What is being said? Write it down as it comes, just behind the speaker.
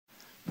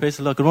Praise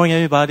the Lord. Good morning,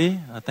 everybody.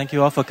 Thank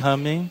you all for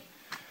coming.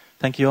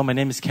 Thank you all. My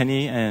name is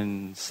Kenny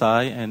and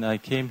Sai, and I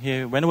came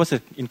here when I was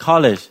in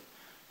college.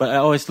 But I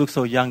always look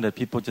so young that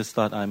people just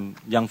thought I'm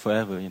young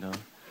forever,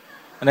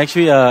 And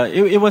actually,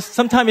 it was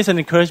sometimes it's an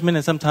encouragement,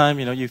 and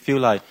sometimes you feel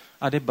like,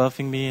 are they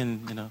buffing me?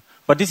 And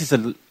but this is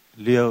a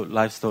real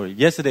life story.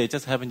 Yesterday, it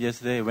just happened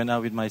yesterday. I went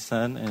out with my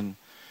son, and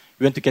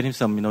we went to get him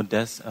some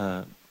desk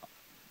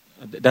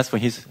for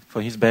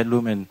his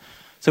bedroom, and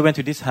so we went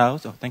to this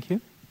house. Oh, thank you.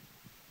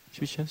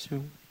 Should we share?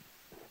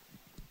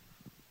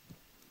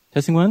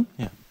 Testing one?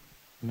 Yeah.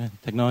 Amen.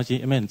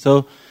 Technology. Amen.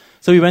 So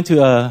we went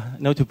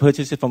to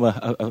purchase it from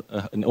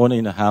an owner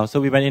in the house. So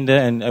we went in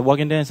there, and I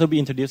walked in there, and so we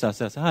introduced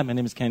ourselves. Hi, my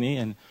name is Kenny,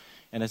 and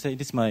I said,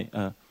 this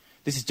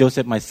is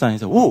Joseph, my son. He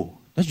said, whoa,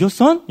 that's your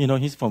son?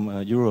 He's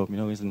from Europe,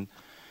 and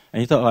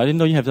he thought, I didn't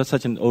know you have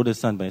such an older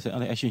son. But I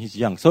said, actually, he's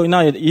young. So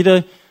now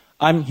either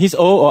he's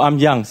old or I'm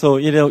young. So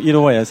either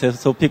way, I said,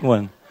 so pick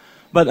one.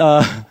 But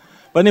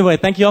anyway,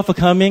 thank you all for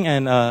coming,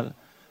 and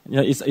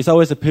it's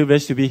always a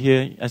privilege to be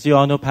here. As you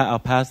all know, our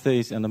pastor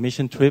is on a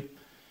mission trip.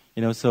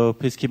 So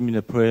please keep him in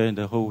the prayer in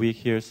the whole week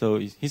here. So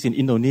he's in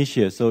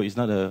Indonesia, so it's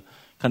not a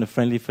kind of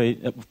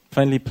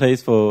friendly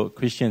place for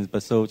Christians.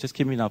 But so just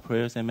keep him in our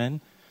prayers, amen.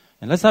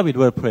 And let's start with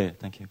word of prayer.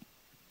 Thank you.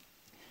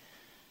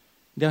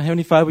 Dear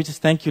Heavenly Father, we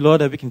just thank you,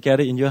 Lord, that we can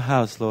gather in your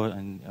house, Lord.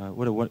 And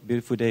what a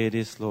beautiful day it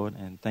is, Lord.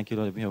 And thank you,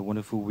 Lord, that we have a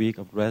wonderful week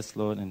of rest,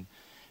 Lord. And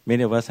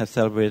many of us have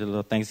celebrated,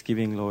 Lord,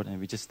 Thanksgiving, Lord. And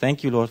we just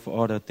thank you, Lord, for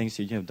all the things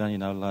that you have done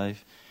in our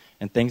life.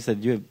 And things that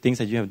you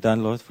have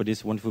done, Lord, for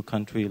this wonderful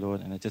country,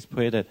 Lord. And I just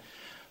pray that,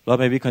 Lord,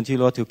 may we continue,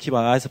 Lord, to keep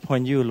our eyes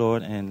upon you,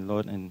 Lord,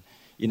 and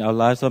in our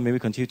lives, Lord, may we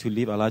continue to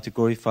live our life to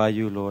glorify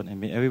you, Lord, and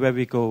may everywhere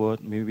we go,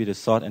 Lord, may we be the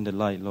salt and the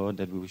light, Lord,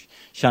 that we will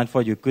shine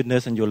for your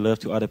goodness and your love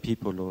to other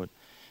people, Lord.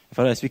 And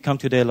Father, as we come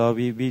today, Lord,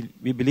 we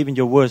believe in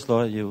your words,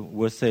 Lord. Your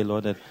words say,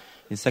 Lord, that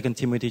in 2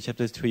 Timothy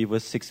chapter 3,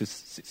 verse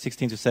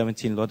 16 to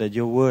 17, Lord, that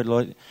your word,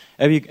 Lord,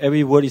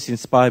 every word is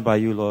inspired by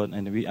you, Lord,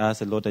 and we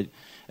ask, Lord, that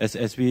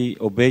as we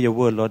obey your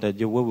word, Lord, that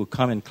your word will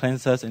come and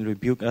cleanse us and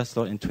rebuke us,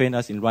 Lord, and train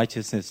us in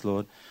righteousness,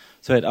 Lord,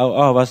 so that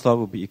all of us, Lord,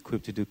 will be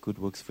equipped to do good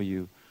works for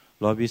you.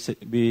 Lord, we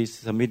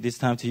submit this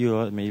time to you,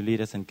 Lord. May you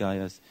lead us and guide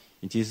us.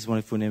 In Jesus'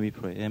 wonderful name we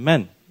pray.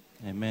 Amen.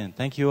 Amen.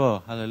 Thank you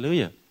all.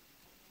 Hallelujah.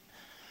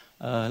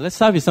 Let's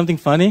start with something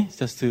funny,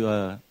 just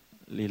to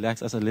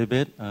relax us a little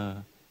bit,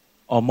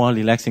 or more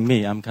relaxing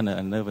me. I'm kind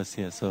of nervous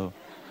here.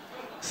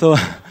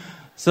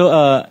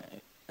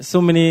 So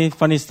many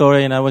funny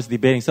stories, and I was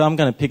debating. So I'm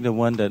going to pick the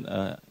one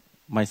that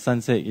my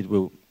son said it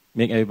will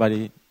make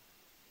everybody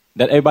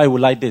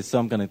would like this. So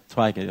I'm going to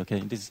try it,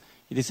 okay? This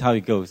is how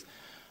it goes.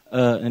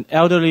 An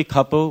elderly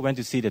couple went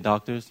to see the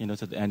doctors, to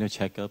the annual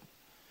checkup.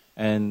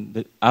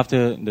 And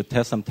after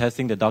some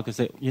testing, the doctor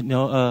said,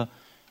 I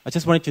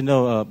just wanted to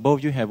know, both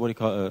of you have what you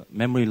call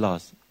memory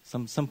loss,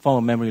 some form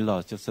of memory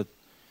loss. Just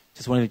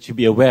wanted you to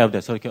be aware of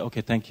that. So,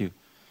 okay, thank you.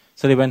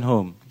 So they went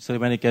home. So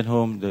when they get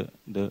home,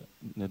 the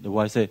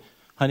wife said,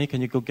 honey,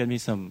 can you go get me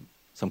some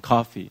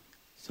coffee?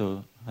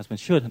 So husband,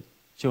 sure,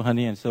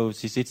 honey. And so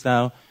she sits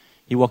down.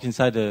 He walked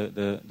inside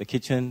the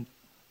kitchen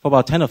for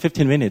about 10 or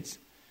 15 minutes.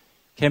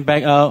 Came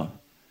back out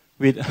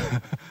with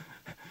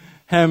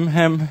ham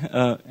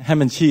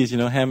and cheese,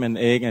 ham and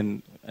egg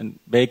and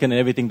bacon and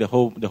everything, the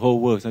whole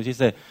works. So she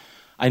said,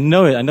 I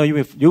know it. I know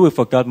you will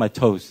forgot my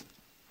toast.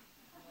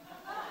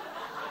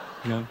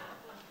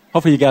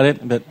 Hopefully you got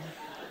it, but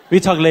we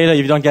talk later if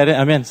you don't get it.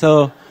 Amen.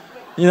 So,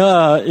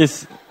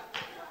 it's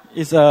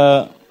praise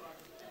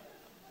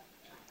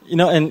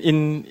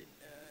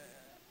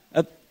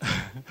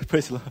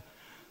the Lord.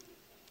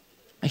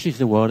 Actually, it's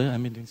the water.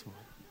 I'm doing some water.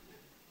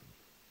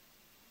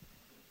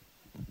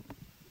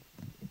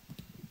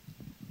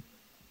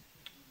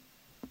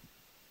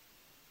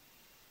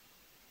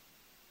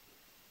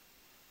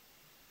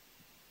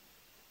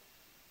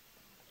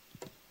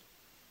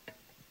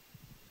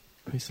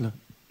 Praise the Lord.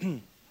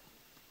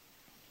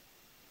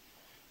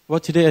 Well,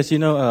 today, as you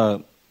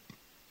know,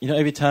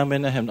 every time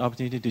when I have an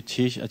opportunity to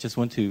teach, I just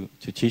want to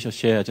teach or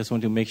share. I just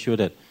want to make sure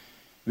that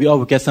we all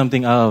will get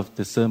something out of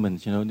the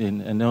sermons.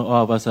 And I know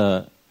all of us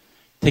are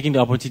taking the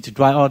opportunity to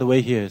drive all the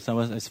way here, some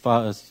of us as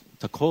far as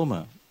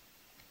Tacoma.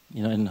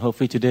 And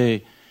hopefully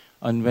today,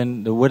 and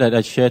when the word that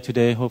I share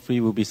today, hopefully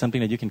will be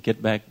something that you can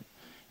get back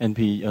and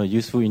be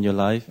useful in your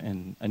life.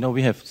 And I know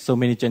we have so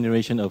many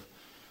generations of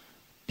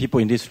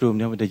people in this room,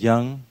 with the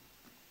young,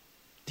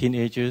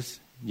 teenagers,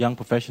 young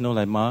professionals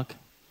like Mark.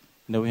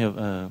 We have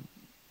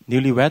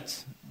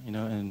newlyweds,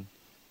 and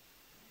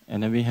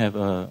then we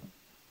have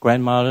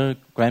grandmother,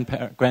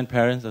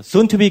 grandparents,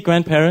 soon-to-be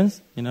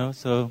grandparents,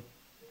 so.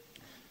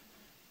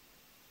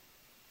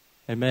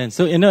 Amen.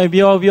 So,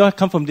 we all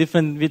come from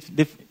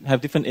have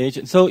different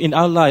ages. So in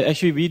our life,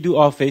 actually, we do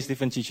all face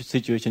different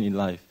situations in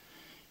life.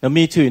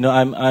 Me too,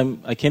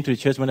 I came to the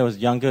church when I was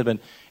younger,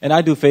 and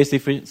I do face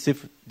different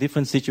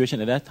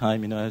situations at that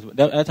time, At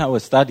that time I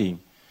was studying.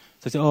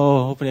 So I said,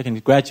 hopefully I can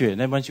graduate.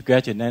 And then once you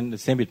graduate, then the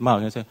same with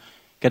Mark. I said,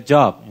 get a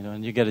job,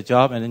 and you get a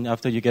job, and then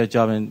after you get a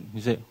job, and you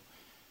say,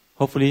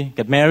 hopefully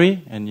get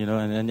married, and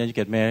then you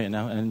get married,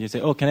 and you say,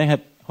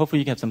 hopefully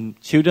you can have some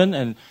children,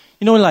 and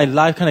like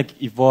life kind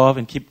of evolve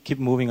and keep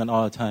moving on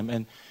all the time.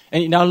 And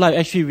in our life,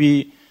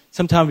 actually,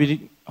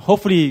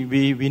 hopefully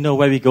we know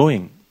where we're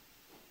going.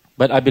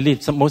 But I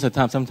believe most of the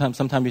time,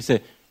 sometimes we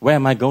say, where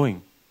am I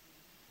going?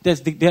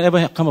 There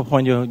ever come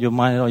upon your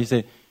mind at all? You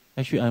say,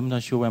 actually, I'm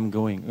not sure where I'm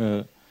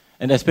going.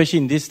 And especially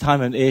in this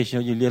time and age,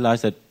 you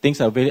realize that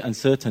things are very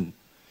uncertain.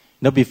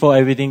 Before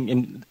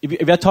everything,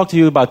 if I talk to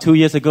you about 2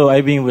 years ago,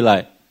 everything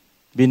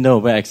we know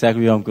where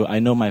exactly I'm going. I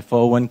know my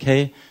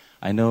 401k,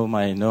 I know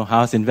my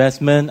house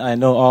investment, I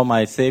know all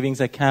my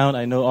savings account,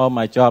 I know all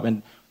my job,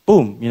 and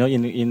boom, in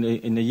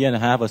a year and a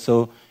half or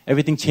so,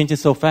 everything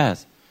changes so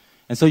fast.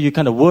 And so you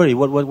kind of worry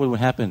what will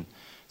happen.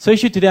 So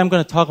actually today I'm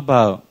going to talk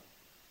about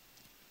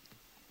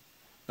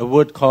a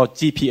word called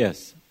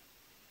GPS.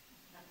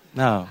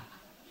 Now,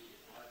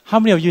 how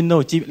many of you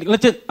know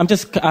I'm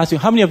just asking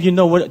you, how many of you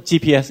know what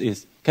GPS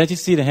is? Can I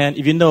just see the hand?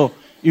 If you know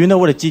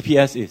what a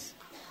GPS is.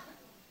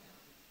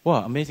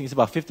 Wow, amazing. It's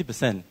about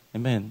 50%.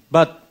 Amen.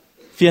 But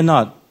fear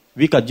not.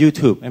 We got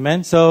YouTube.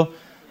 Amen. So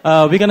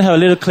we're going to have a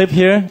little clip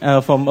here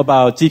from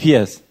about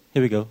GPS.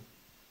 Here we go.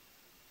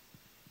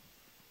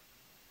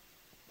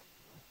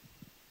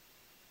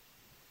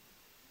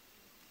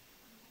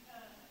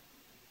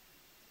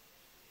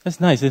 That's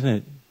nice, isn't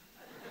it?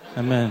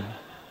 Amen.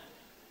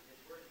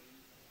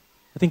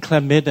 I think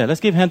Clem made that.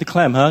 Let's give a hand to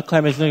Clem, huh?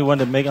 Clem is the only one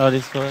to make all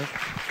this for us.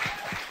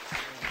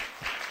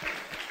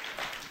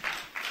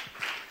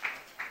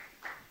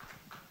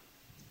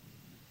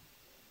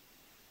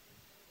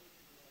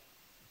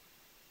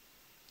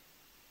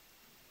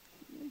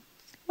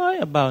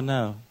 Right about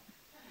now.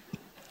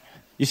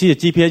 You see the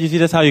GPS? You see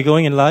that's how you're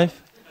going in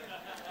life?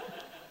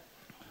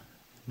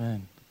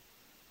 Man.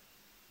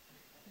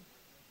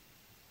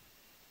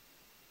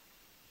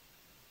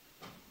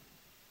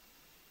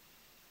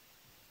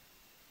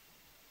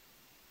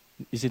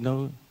 Is it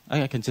no?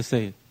 I can just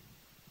say it.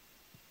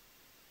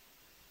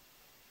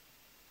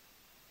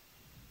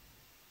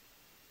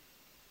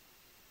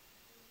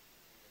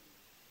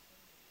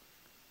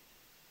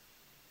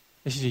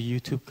 This is a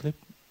YouTube clip.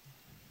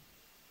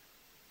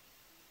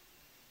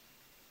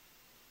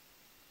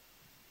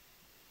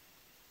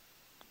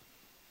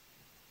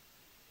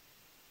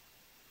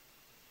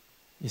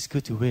 It's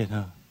good to wait,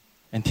 huh?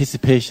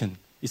 Anticipation.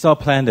 It's all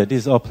planned. This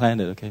is all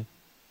planned, okay?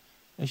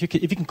 If you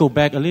can go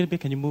back a little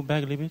bit, can you move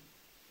back a little bit?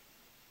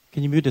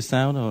 Can you mute the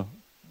sound? Or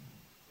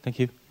thank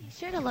you. Be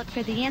sure to look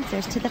for the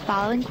answers to the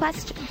following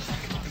questions.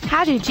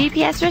 How do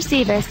GPS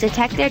receivers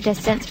detect their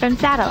distance from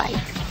satellites?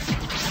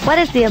 What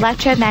is the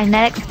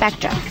electromagnetic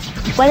spectrum?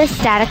 What is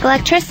static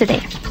electricity?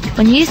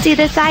 When you see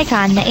this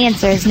icon, the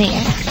answer is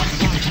near.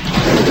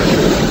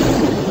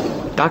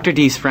 Dr.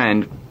 D's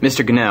friend,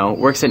 Mr. Gano,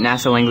 works at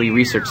NASA Langley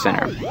Research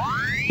Center.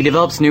 He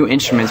develops new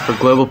instruments for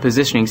global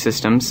positioning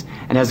systems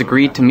and has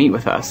agreed to meet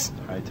with us.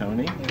 Hi,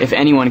 Tony. If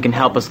anyone can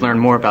help us learn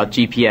more about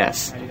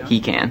GPS, he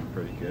can.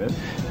 Pretty good.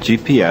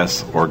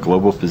 GPS, or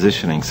Global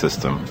Positioning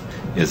System,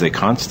 is a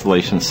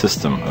constellation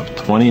system of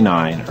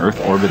 29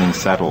 Earth-orbiting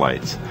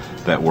satellites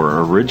that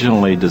were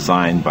originally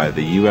designed by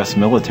the U.S.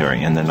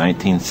 military in the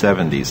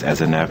 1970s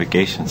as a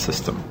navigation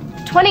system.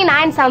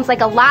 29 sounds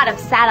like a lot of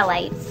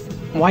satellites.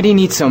 Why do you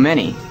need so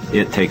many?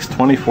 It takes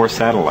 24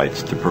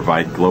 satellites to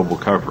provide global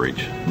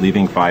coverage,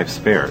 leaving 5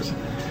 spares.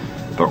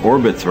 The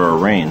orbits are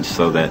arranged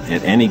so that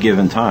at any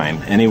given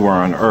time, anywhere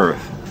on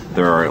Earth,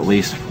 there are at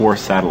least 4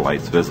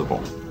 satellites visible.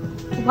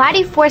 Why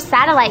do 4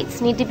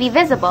 satellites need to be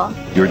visible?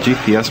 Your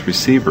GPS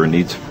receiver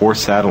needs 4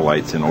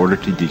 satellites in order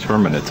to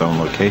determine its own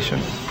location.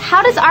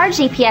 How does our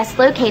GPS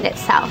locate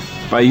itself?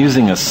 By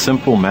using a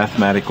simple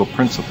mathematical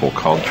principle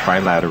called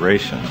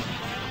trilateration.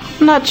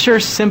 I'm not sure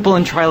simple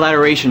and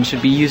trilateration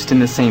should be used in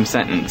the same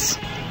sentence.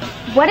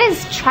 What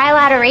is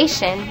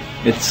trilateration?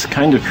 It's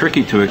kind of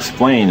tricky to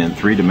explain in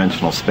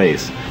 3-dimensional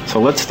space. So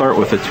let's start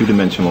with a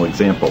 2-dimensional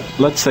example.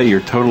 Let's say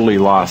you're totally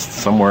lost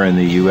somewhere in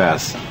the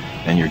U.S.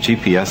 and your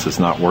GPS is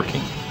not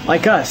working.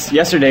 Like us,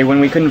 yesterday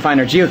when we couldn't find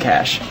our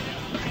geocache.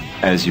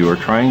 As you are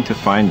trying to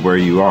find where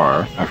you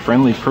are, a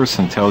friendly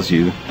person tells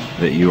you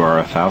that you are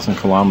 1,000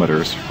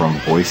 kilometers from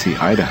Boise,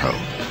 Idaho.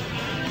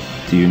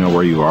 Do you know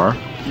where you are?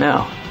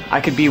 No.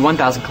 I could be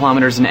 1,000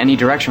 kilometers in any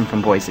direction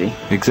from Boise.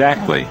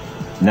 Exactly.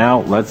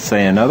 Now, let's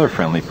say another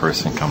friendly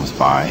person comes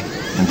by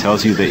and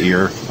tells you that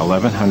you're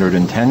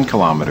 1,110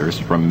 kilometers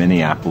from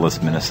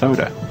Minneapolis,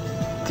 Minnesota.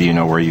 Do you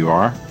know where you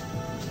are?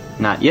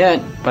 Not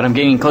yet, but I'm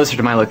getting closer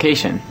to my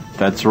location.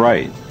 That's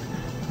right.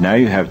 Now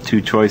you have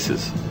 2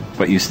 choices,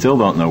 but you still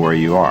don't know where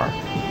you are.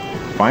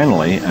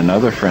 Finally,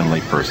 another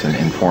friendly person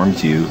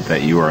informs you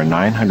that you are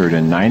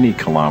 990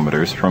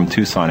 kilometers from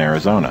Tucson,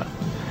 Arizona.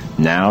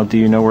 Now, do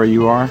you know where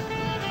you are?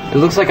 It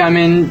looks like I'm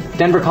in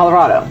Denver,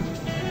 Colorado.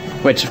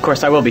 Which, of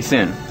course, I will be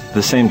soon.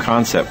 The same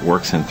concept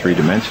works in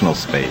 3-dimensional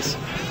space,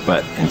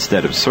 but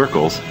instead of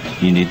circles,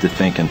 you need to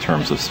think in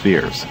terms of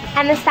spheres.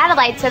 And the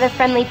satellites are the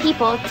friendly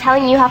people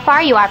telling you how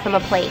far you are from a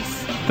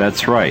place.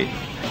 That's right.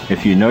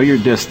 If you know your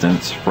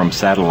distance from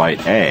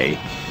satellite A,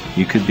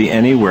 you could be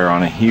anywhere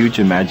on a huge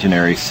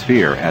imaginary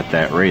sphere at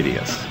that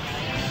radius.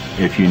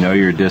 If you know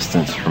your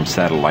distance from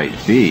satellite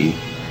B,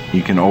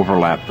 you can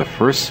overlap the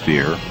first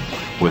sphere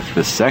with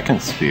the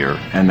second sphere,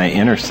 and they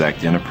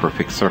intersect in a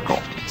perfect circle.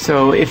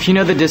 So if you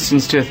know the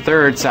distance to a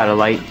third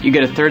satellite, you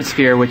get a third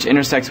sphere which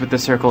intersects with the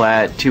circle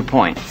at 2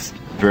 points.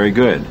 Very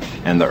good.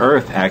 And the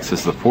Earth acts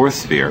as the fourth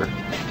sphere,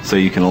 so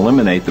you can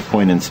eliminate the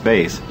point in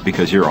space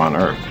because you're on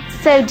Earth.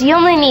 So do you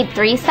only need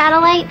 3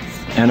 satellites?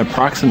 An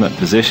approximate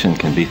position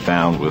can be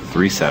found with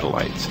 3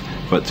 satellites,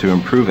 but to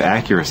improve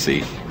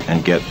accuracy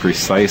and get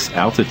precise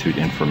altitude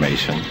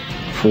information,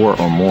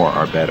 4 or more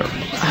are better.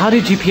 How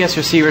do GPS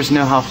receivers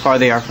know how far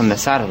they are from the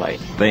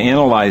satellite? They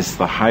analyze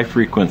the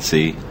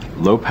high-frequency,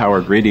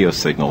 low-powered radio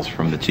signals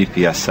from the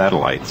GPS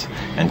satellites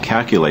and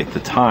calculate the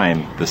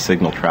time the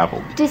signal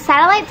traveled. Do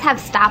satellites have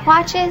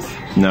stopwatches?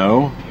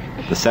 No,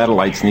 the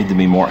satellites need to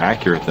be more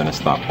accurate than a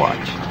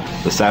stopwatch.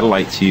 The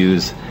satellites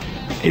use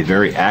a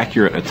very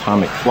accurate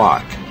atomic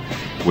clock,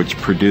 which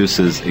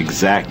produces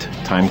exact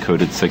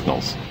time-coded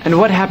signals. And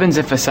what happens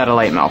if a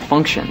satellite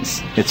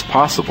malfunctions? It's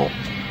possible.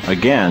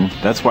 Again,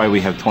 that's why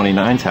we have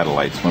 29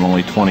 satellites when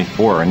only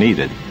 24 are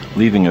needed,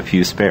 leaving a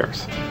few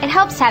spares. It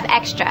helps to have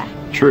extra.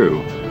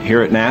 True.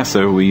 Here at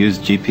NASA, we use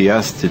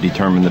GPS to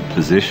determine the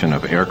position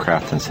of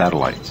aircraft and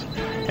satellites.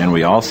 And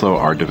we also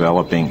are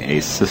developing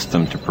a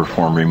system to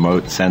perform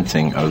remote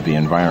sensing of the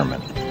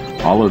environment.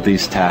 All of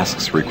these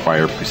tasks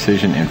require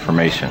precision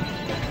information.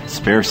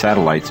 Spare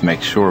satellites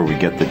make sure we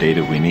get the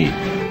data we need.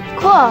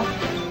 Cool.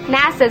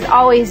 NASA's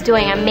always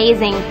doing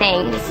amazing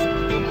things.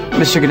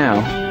 Mr.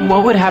 Gano,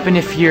 what would happen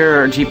if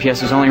your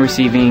GPS was only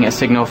receiving a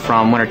signal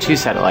from 1 or 2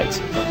 satellites?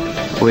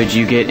 Would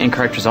you get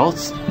incorrect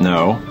results?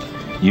 No.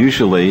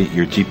 Usually,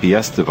 your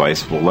GPS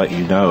device will let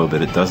you know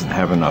that it doesn't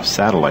have enough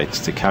satellites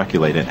to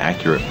calculate an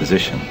accurate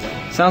position.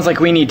 Sounds like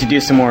we need to do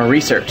some more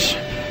research.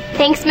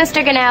 Thanks,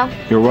 Mr. Gano.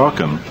 You're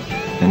welcome,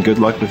 and good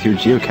luck with your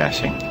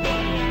geocaching.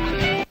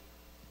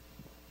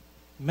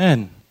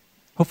 Man,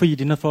 hopefully you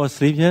did not fall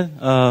asleep yet.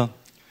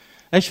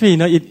 Actually,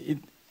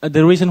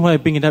 the reason why I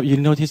bring it up, you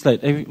notice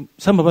like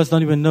some of us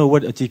don't even know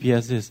what a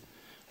GPS is.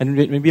 And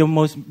maybe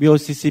we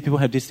also see people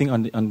have this thing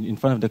in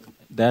front of the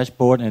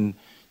dashboard, and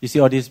you see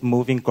all these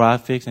moving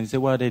graphics, and you say,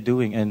 what are they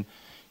doing? And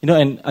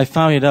and I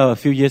found it out a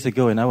few years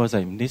ago, and I was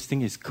like, this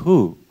thing is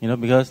cool,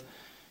 because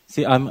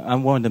see,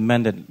 I'm one of the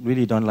men that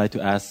really don't like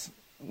to ask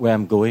where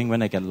I'm going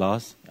when I get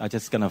lost. I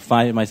just kind of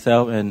find it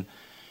myself, and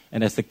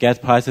as the gas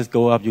prices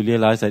go up, you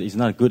realize that it's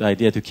not a good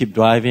idea to keep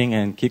driving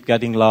and keep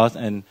getting lost.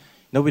 And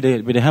with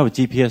the help of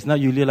GPS, now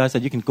you realize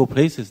that you can go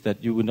places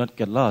that you would not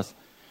get lost.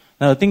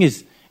 Now the thing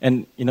is,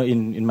 and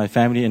in my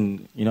family,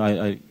 and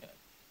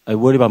I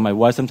worry about my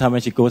wife sometimes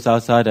when she goes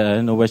outside. I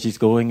don't know where she's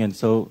going, and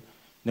so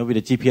with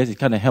the GPS it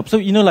kind of helps. So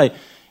like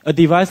a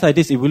device like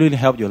this, it will really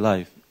help your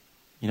life.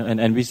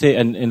 And we say,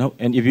 and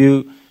if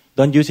you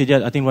don't use it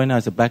yet, I think right now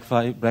it's a Black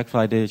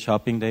Friday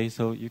shopping day,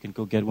 so you can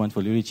go get one for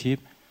really cheap.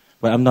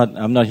 But I'm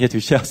not here to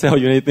sell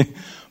you anything.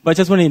 But I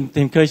just want to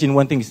encourage you in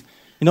one thing is,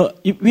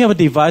 we have a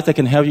device that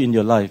can help you in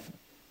your life.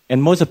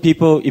 And most of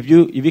people, if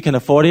you can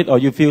afford it, or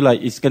you feel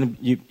like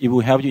it will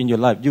help you in your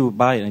life, you will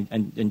buy it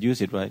and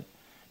use it, right?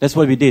 That's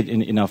what we did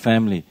in our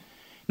family.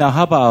 Now,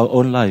 how about our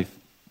own life?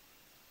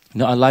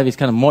 Our life is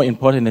kind of more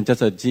important than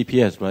just a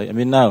GPS, right? I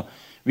mean, now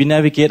we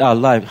navigate our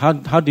life. How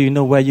do you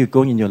know where you're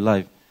going in your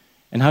life,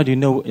 and how do you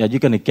know that you're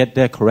going to get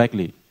there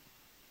correctly?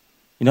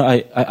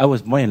 I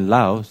was born in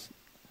Laos.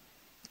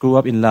 Grew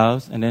up in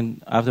Laos, and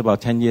then after about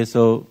 10 years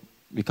so,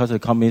 because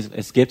of the communists,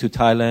 escaped to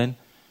Thailand,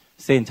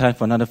 stayed in Thailand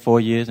for another 4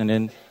 years, and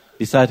then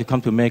decided to come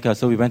to America.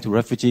 So we went to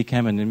refugee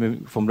camp, and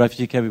then from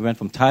refugee camp we went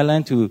from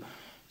Thailand to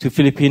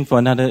Philippines for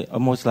another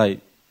almost like,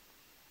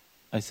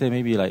 I say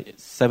maybe like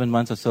 7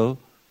 months or so.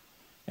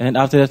 And then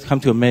after that, come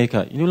to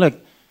America.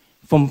 Like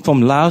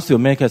from Laos to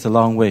America is a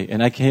long way,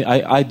 and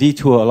I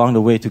detour along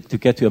the way to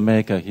get to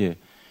America here.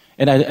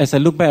 And as I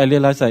look back, I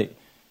realized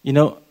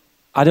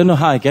I don't know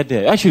how I get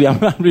there. Actually, I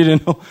really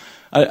don't know.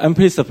 I'm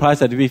pretty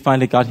surprised that we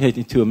finally got here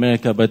into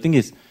America. But the thing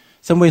is,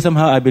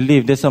 somehow I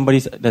believe there's somebody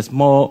that's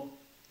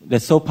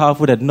so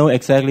powerful that knows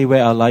exactly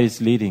where our life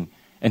is leading.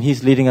 And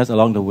he's leading us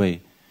along the way.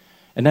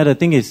 And now the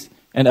thing is,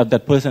 and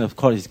that person, of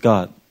course, is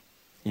God.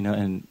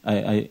 And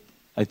I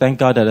thank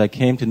God that I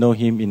came to know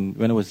him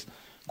when I was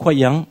quite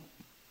young,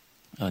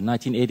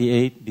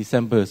 1988,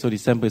 December. So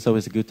December is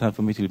always a good time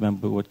for me to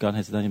remember what God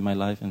has done in my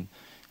life. And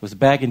it was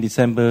back in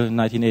December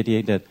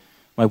 1988 that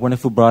my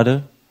wonderful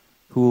brother,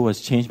 who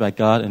was changed by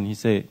God, and he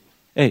said,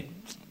 "Hey,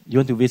 you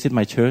want to visit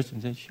my church?" And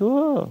I said,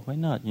 "Sure, why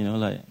not?"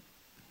 Nothing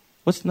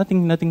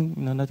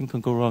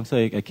can go wrong. So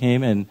I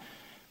came, and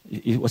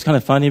it was kind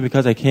of funny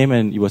because I came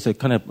and it was a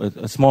kind of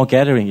a small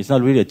gathering. It's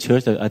not really a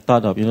church that I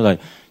thought of, like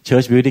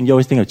church building. You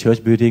always think of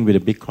church building with a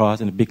big cross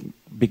and a big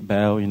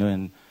bell,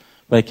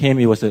 but I came.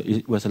 It was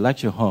a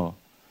lecture hall,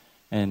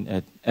 and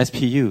at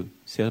SPU,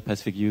 Seattle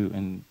Pacific U,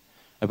 and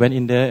I went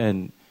in there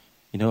and.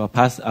 Our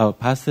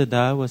pastor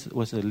there was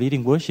a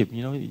leading worship.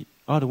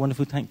 All the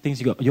wonderful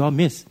things you all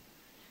missed.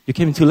 You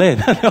came in too late.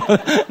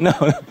 no.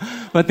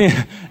 But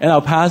and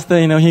our pastor,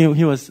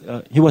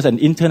 he was an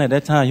intern at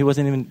that time. He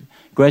wasn't even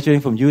graduating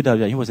from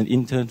UW. He was an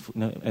intern,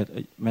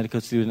 a medical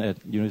student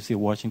at University of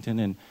Washington.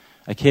 And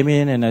I came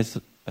in and I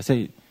said,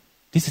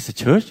 this is a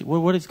church?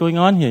 What is going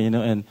on here? You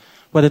know, and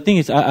but the thing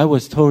is, I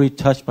was totally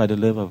touched by the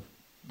love of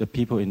the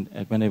people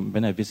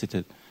when I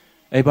visited.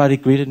 Everybody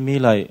greeted me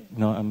like,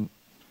 I'm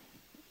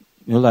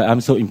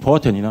so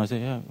important. You know, I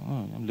say, yeah,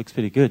 it looks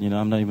pretty good. You know,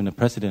 I'm not even a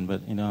president,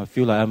 but you know, I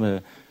feel like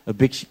I'm a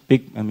big,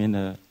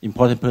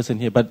 important person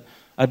here. But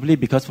I believe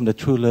because from the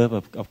true love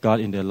of God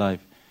in their life,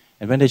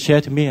 and when they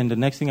share to me, and the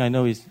next thing I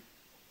know is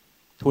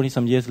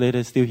 20-some years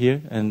later, still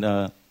here,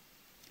 and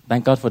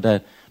thank God for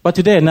that. But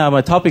today, now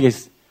my topic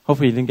is,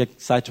 hopefully you didn't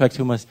get sidetracked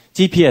too much,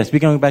 GPS. We're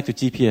going back to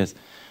GPS.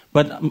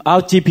 But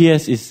our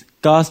GPS is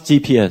God's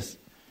GPS.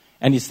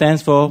 And it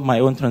stands for my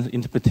own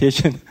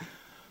interpretation,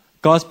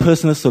 God's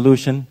personal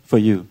solution for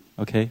you.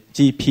 Okay?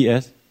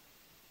 GPS.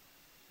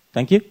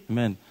 Thank you.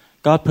 Amen.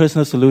 God's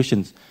personal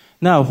solutions.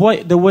 Now,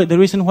 the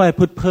reason why I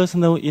put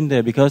personal in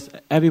there, because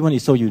everyone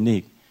is so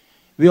unique.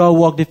 We all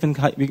walk different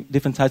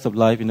types of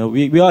life. You know,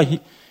 we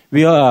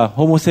are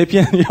Homo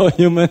sapien, we are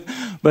human.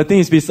 But the thing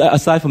is,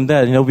 aside from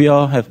that, you know, we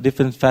all have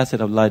different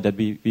facets of life that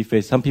we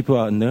face. Some people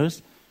are a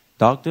nurse,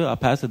 doctor, a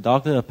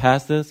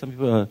pastor. Some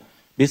people are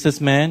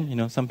businessman. You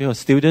know, some people are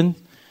students.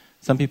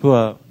 Some people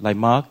are like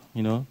Mark.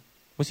 You know,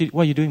 what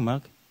are you doing,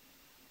 Mark?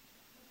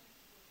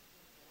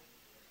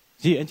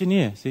 See,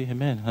 engineer. See,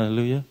 amen,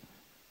 hallelujah.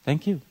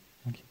 Thank you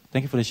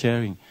for the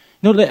sharing.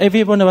 You know,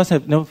 every one of us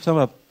have, you know, some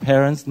of our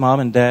parents, mom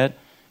and dad,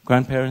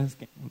 grandparents,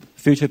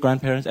 future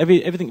grandparents,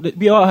 everything.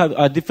 We all have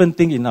a different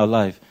thing in our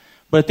life.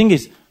 But the thing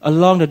is,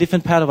 along the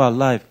different path of our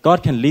life,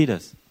 God can lead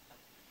us.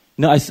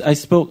 You know, I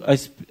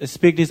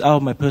speak this out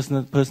of my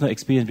personal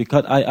experience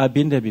because I've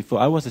been there before.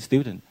 I was a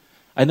student.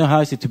 I know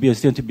how it is to be a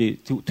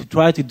student, to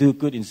try to do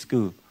good in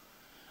school.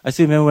 I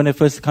still remember when I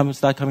first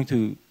start coming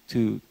to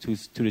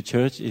the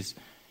church. Is,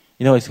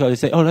 you know, they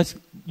say,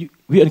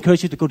 we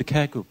encourage you to go to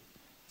care group.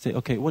 Say,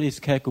 okay, what is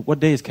care group? What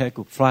day is care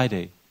group?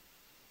 Friday.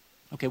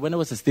 Okay, when I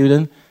was a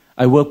student,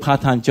 I worked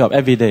part-time job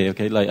every day.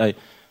 Okay, like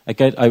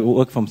I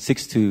work from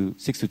 6 to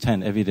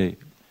 10 every day.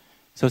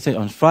 So say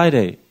on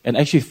Friday, and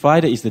actually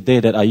Friday is the day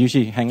that I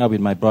usually hang out with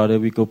my brother.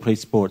 We go play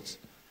sports.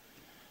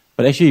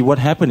 But actually, what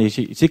happened is,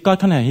 God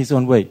kind of had His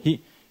own way.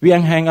 We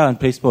hang out and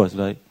play sports,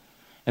 right?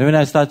 And when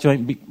I start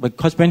joining,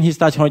 because when he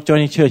starts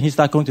joining church, he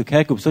starts going to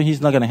care group, so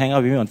he's not going to hang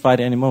out with me on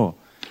Friday anymore.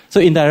 So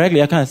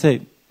indirectly, I kind of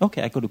say,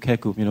 okay, I go to care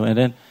group, you know, and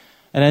then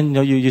you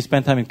know, you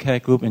spend time in care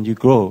group and you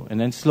grow, and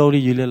then slowly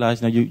you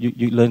realize, you know,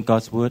 you learn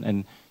God's word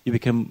and you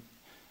become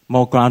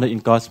more grounded in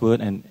God's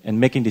word and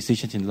making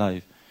decisions in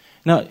life.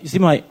 Now, you see,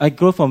 I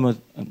grew from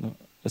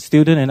a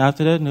student, and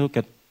after that, you know,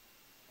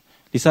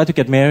 decide to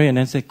get married, and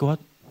then say, God,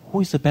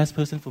 who is the best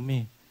person for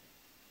me?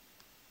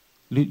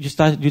 You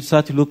start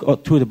to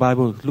look through the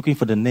Bible, looking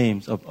for the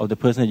names of the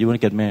person that you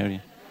want to get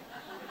married.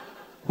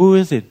 Who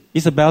is it?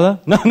 Isabella?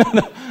 No.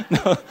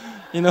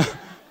 You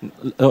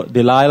know,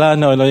 Delilah?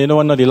 No, you don't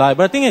want no Delilah.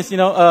 But the thing is, you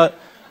know,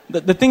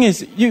 the thing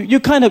is,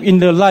 you kind of in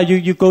the life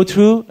you go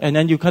through, and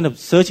then you kind of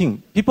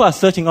searching. People are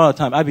searching all the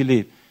time. I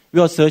believe we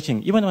are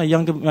searching. Even my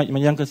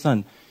younger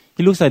son,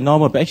 he looks like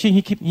normal, but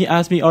actually he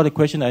asks me all the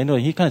questions I know.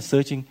 And he kind of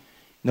searching, you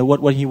know,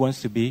 what he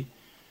wants to be.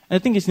 And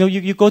the thing is, you know,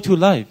 you go through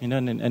life, you know,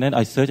 and then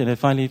I search, and I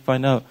finally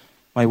find out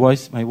my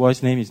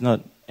wife's name is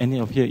not any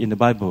of here in the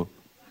Bible,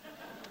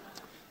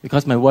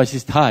 because my wife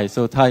is Thai,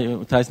 so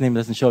Thai's name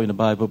doesn't show in the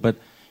Bible. But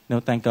you know,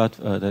 thank God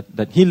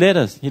that He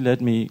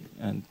led me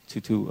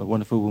to a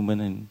wonderful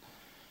woman,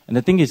 and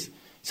the thing is,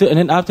 so and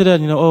then after that,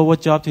 you know, what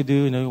job to do,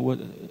 you know,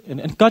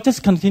 and God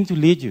just continues to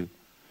lead you.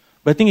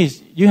 But the thing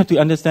is, you have to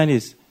understand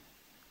is,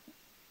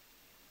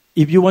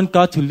 if you want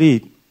God to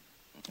lead,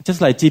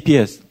 just like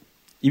GPS.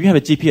 If you have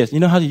a GPS, you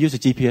know how to use a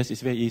GPS?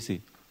 It's very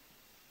easy.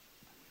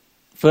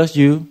 First,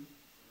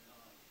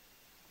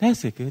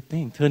 that's a good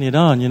thing. Turn it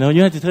on, you know.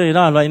 You have to turn it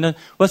on, right? You know,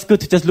 what's good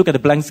to just look at the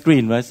blank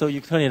screen, right? So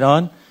you turn it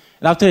on.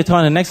 And after you turn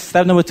on, the next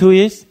step number 2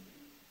 is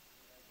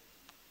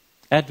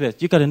address.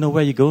 You got to know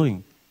where you're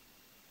going.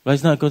 Right?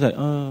 It's not go like,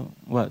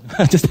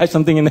 what? Just type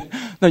something in there.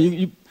 No,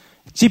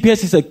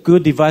 GPS is a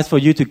good device for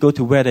you to go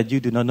to where that you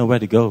do not know where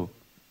to go.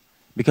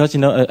 Because, you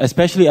know,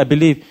 especially I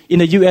believe in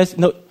the U.S.,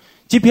 no,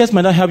 GPS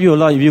might not help you a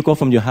lot if you go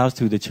from your house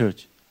to the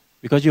church,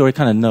 because you already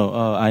kind of know,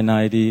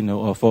 I-90, you know,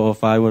 or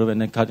 405, whatever,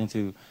 and then cut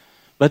into.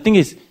 But the thing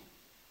is,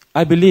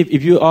 I believe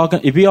if we all,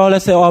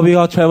 let's say, we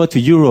all travel to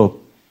Europe,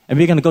 and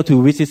we're going to go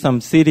to visit some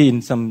city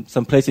in some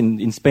place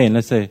in Spain,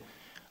 let's say,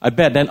 I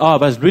bet then all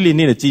of us really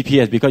need a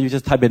GPS, because you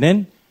just type it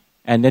in,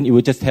 and then it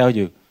will just tell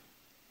you.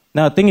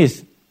 Now, the thing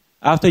is,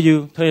 after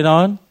you turn it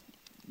on,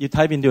 you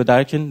type in your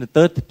direction. The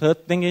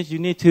third thing is you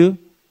need to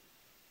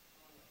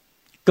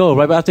go.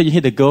 Right after you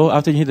hit the go,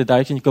 after you hit the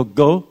direction, you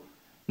go.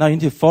 Now you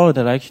need to follow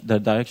the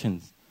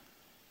directions.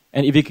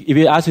 And if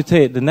you ask you to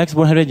take the next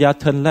 100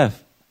 yards, turn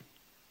left.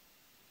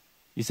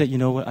 You say, you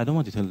know what, I don't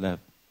want to turn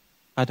left.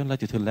 I don't like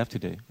to turn left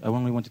today. I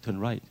only want to turn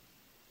right.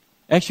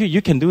 Actually,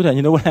 you can do that.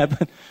 You know what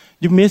happened?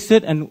 You miss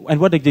it, and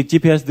what did the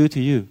GPS do to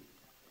you?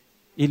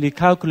 It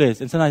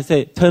calculates, and sometimes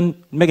I say,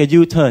 make a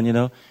U-turn, you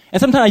know. And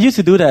sometimes I used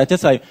to do that,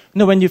 just like, you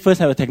know, when you first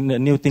have a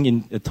new thing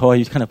in a toy,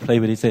 you kind of play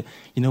with it, you say,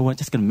 you know what,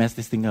 just going to mess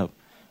this thing up.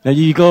 Now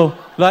you go,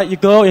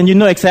 and you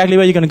know exactly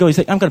where you're going to go. You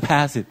say, I'm going to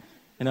pass it.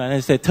 and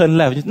I say, turn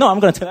left. No, I'm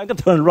going to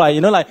turn right.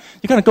 Like,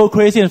 you kind of go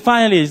crazy, and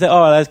finally you say,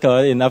 oh, let's go,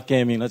 enough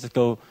gaming. Let's just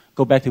go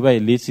back to where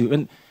it leads you.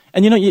 And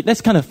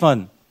that's kind of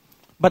fun.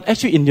 But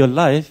actually in your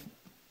life,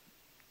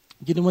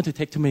 you don't want to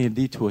take too many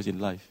detours in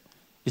life.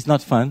 It's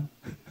not fun.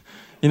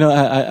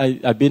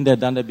 I've been there,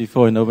 done that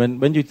before.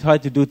 When you try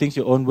to do things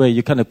your own way,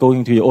 you kind of go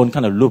into your own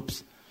kind of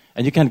loops.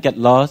 And you can get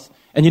lost.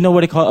 And you know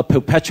what they call a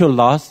perpetual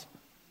loss?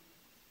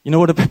 You know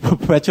what a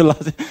perpetual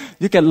loss is?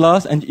 You get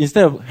lost, and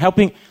instead of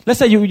helping, let's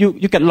say you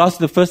get lost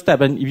the first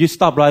step, and if you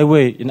stop right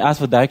away and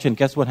ask for direction,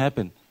 guess what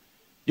happened?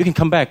 You can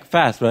come back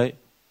fast, right?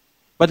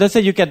 But let's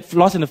say you get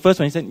lost in the first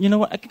one, you say, you know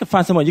what, I can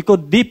find someone. You go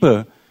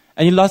deeper,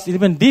 and you lost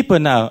even deeper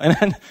now.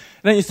 And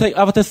then you say,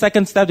 after the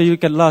second step that you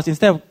get lost,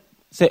 instead of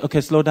say,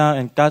 okay, slow down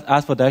and God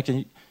ask for direction,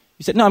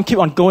 you say, no, I'm keep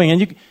on going.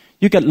 And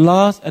you get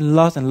lost and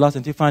lost and lost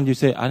until you find you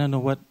say, I don't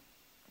know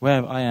where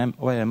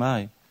am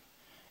I?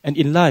 And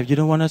in life, you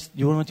don't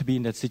want to be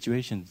in that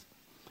situations.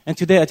 And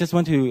today, I just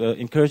want to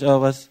encourage all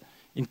of us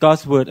in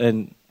God's word,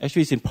 and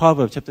actually it's in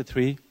Proverbs chapter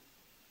 3,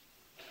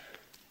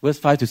 verse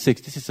 5 to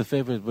 6. This is a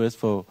favorite verse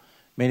for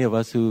many of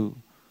us who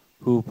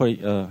probably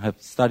have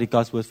studied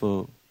God's word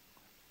for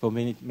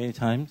many, many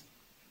times.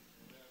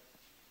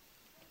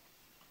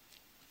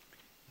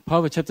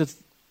 Proverbs chapter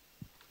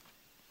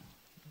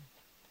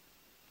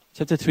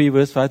 3,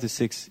 verse 5 to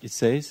 6, it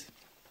says,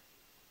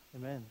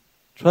 Amen.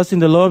 Trust in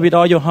the Lord with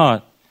all your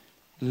heart,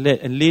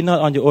 and lean not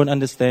on your own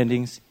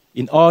understandings.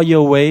 In all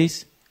your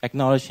ways,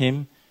 acknowledge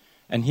Him,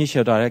 and He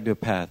shall direct your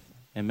path.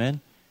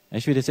 Amen.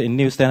 Actually, they say in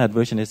New Standard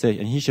Version, they say,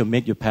 and He shall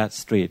make your path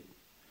straight.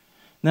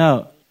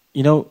 Now,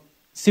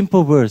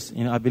 simple verse.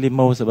 I believe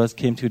most of us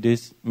came to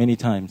this many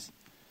times.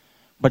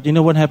 But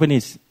what happened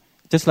is,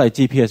 just like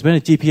GPS, when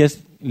a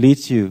GPS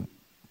leads you,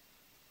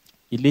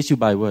 it leads you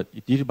by what?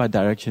 It leads you by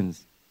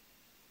directions.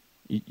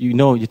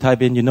 You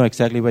type in, you know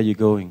exactly where you're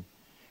going.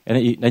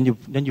 And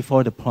then you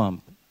follow the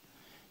prompt.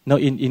 Now,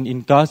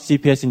 in God's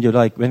GPS in your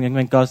life,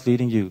 when God's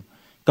leading you,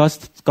 God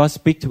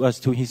speaks to us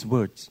through His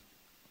words.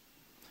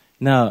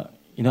 Now,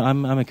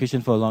 I'm a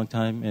Christian for a long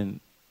time, and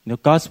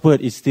God's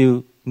word is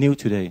still new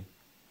today.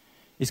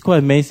 It's quite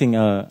amazing.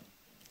 I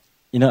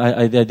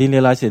didn't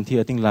realize it until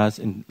I think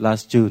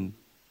last June.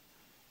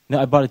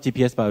 I bought a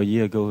GPS about a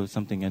year ago or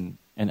something, and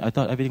I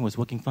thought everything was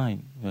working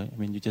fine. Right? I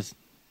mean, you just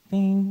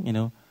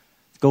ding,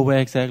 go where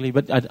exactly.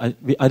 But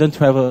I don't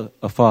travel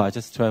afar. I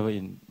just travel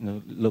in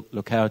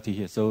locality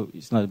here, so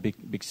it's not a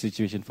big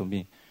situation for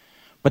me.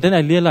 But then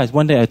I realized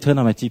one day I turned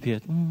on my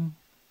GPS.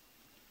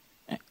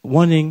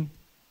 Warning,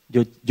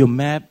 your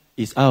map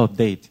is out of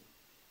date.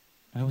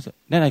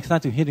 Then I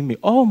started hitting me.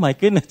 Oh my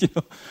goodness!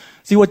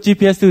 See what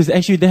GPS do is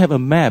actually they have a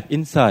map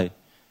inside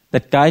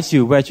that guides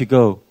you where to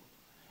go.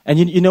 And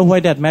you know why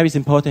that map is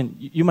important?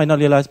 You might not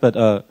realize, but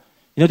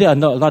there are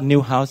not a lot of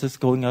new houses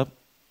going up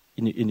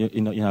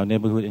in our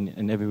neighborhood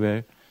and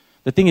everywhere.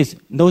 The thing is,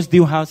 those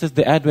new houses,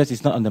 the address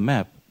is not on the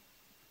map.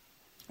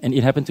 And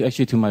it happened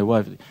to my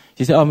wife.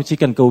 She said, she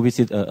can go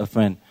visit a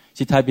friend.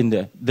 She typed in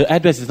there. The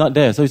address is not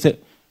there. So he said,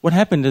 what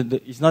happened?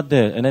 It's not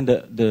there. And then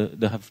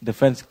the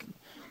friends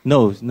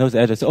knows the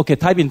address. So, okay,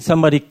 type in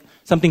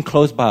something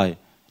close by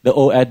the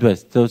old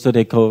address, so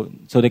they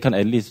can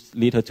at least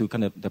lead her to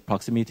kind of the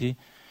proximity.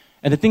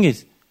 And the thing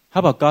is, how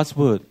about God's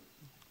word?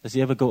 Does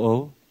it ever go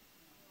old?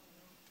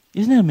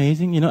 Isn't it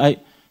amazing?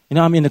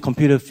 I'm in the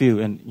computer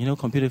field, and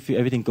computer field,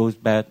 everything goes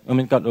bad.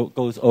 God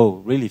goes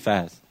old really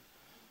fast.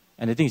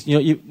 And the thing is,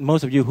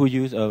 most of you who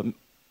use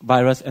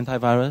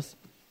antivirus,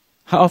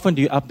 how often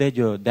do you update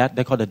your DAT?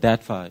 They call the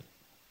DAT file.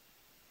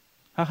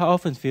 How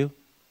often, Phil?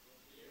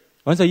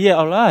 Once a year,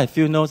 all right.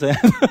 Phil knows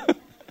that.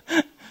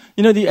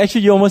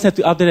 You almost have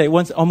to update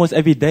it almost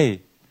every day.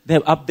 They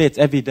have updates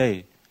every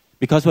day.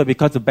 Because what?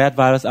 Because the bad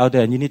virus out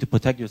there, and you need to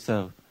protect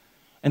yourself.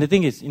 And the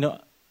thing is,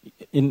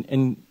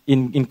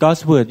 in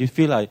God's word, you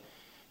feel like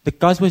the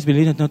God's word has been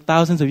written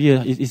thousands of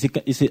years.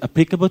 Is it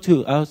applicable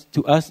to us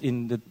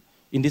in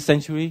this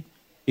century?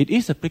 It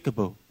is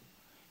applicable.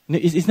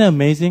 Isn't that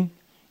amazing?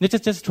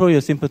 Just throw you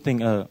a simple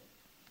thing. All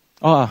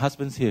our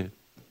husbands here.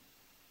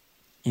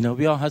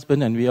 We are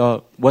husbands, and we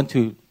all want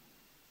to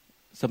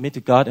submit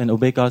to God and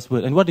obey God's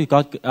word. And what did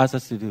God ask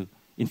us to do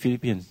in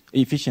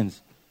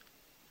Ephesians?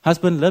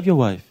 Husband, love your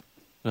wife.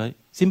 Right?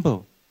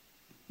 Simple.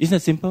 Isn't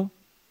it simple?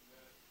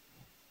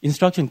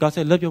 Instruction, God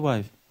said, love your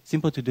wife.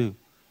 Simple to do.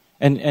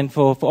 And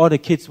for all the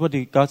kids, what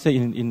did God say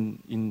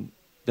in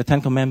the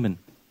Ten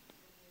Commandments?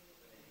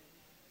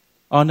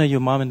 Honor your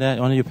mom and dad,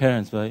 honor your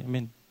parents, right?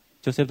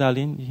 Joseph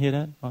Darlene, you hear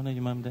that? Honor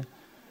your mom and dad.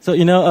 So,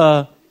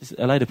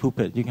 I like the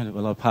pulpit. You can have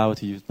a lot of power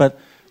to use. But,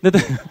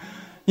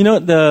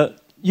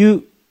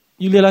 you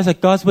realize that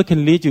God's word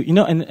can lead you.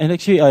 And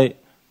actually, I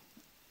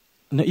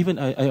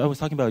was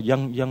talking about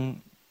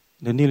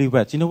the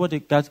newlyweds. You know what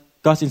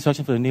God's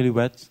instruction for the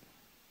newlyweds?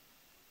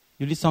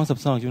 You read Songs of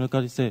Songs.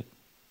 God said,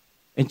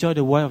 enjoy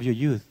the wife of your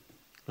youth.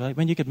 Right?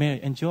 When you get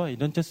married, enjoy.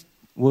 Don't just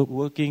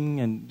working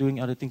and doing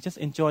other things. Just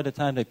enjoy the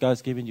time that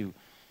God's given you.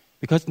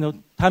 Because,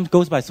 time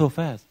goes by so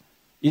fast.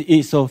 It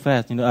is so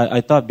fast. I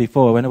thought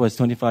before, when I was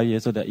 25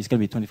 years old, that it's going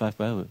to be 25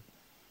 forever.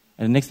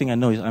 And the next thing I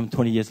know is I'm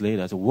 20 years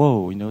later. I said,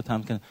 whoa,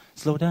 time can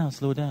slow down.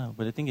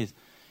 But the thing is,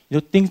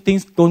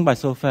 things going by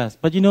so fast.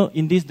 But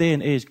in this day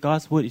and age,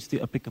 God's word is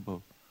still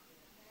applicable.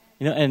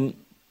 And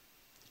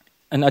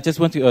I just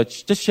want to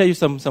just share you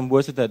some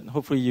words that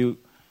hopefully you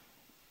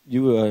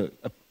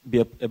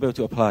be able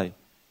to apply.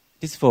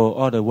 This is for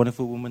all the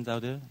wonderful women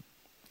out there.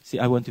 See,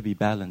 I want to be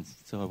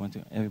balanced, so I want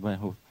to everybody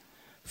hope.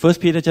 1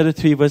 Peter chapter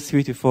 3, verse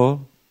 3 to 4.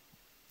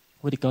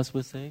 What did God's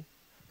word say?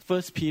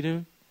 1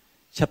 Peter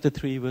chapter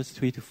 3, verse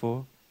 3 to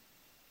 4.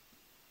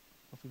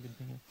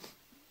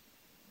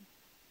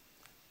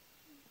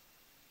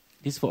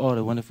 This is for all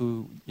the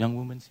wonderful young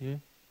women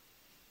here.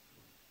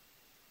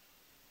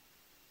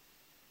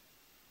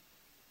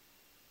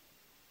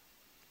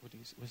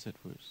 What's that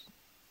verse?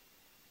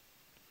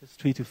 Verse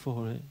 3 to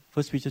 4, right?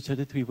 1 Peter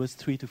chapter 3, verse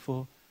 3 to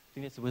 4. I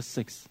think that's verse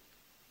 6.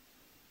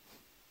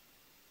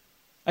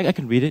 I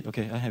can read it.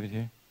 Okay, I have it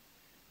here.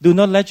 Do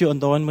not let your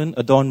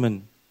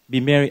adornment be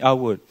merely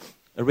outward,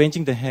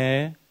 arranging the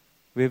hair,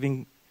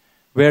 wearing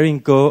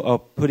gold, or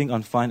putting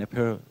on fine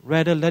apparel.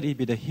 Rather, let it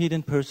be the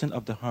hidden person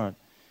of the heart,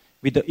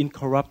 with the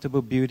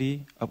incorruptible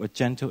beauty of a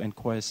gentle and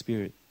quiet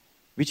spirit,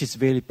 which is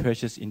very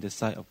precious in the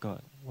sight of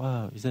God.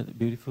 Wow, is that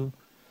beautiful?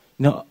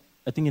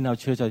 I think in our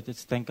church, I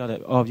just thank God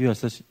that all of you are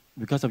such,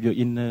 because of your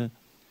inner,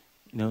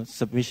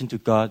 submission to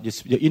God,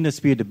 your inner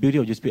spirit, the beauty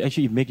of your spirit,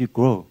 actually it makes you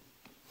grow.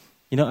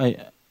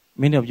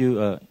 Many of you,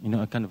 are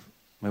kind of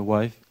my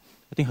wife.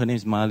 I think her name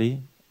is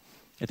Marley.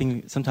 I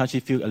think sometimes she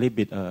feels a little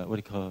bit,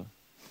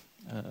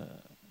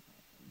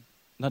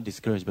 not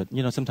discouraged, but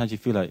sometimes you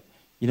feel like,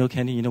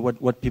 Kenny,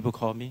 what people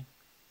call me?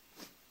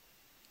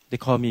 They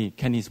call me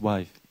Kenny's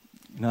wife.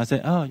 I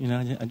say,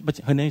 but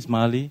her name is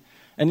Marley.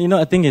 And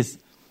I think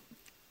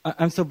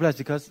I'm so blessed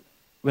because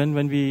when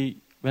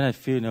I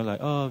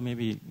feel,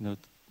 maybe,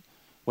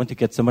 want to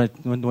get somebody,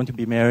 want to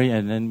be married,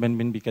 and then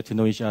when we get to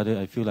know each other,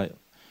 I feel like,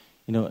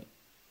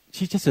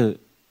 she's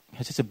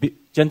has just a big,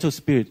 gentle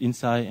spirit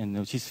inside,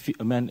 and she's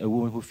a woman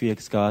who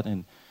fears God,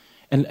 and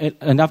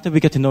after we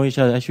get to know each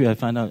other, actually I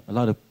find out a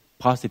lot of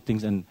positive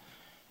things, and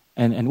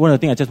one of the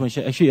things I just want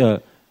to share, actually,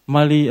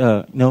 Marley,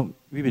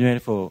 we've been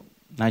married for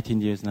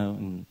 19 years now,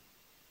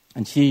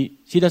 and she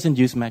doesn't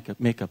use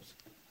makeups.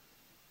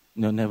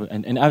 No, never.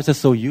 And I was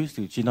just so used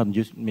to she not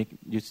using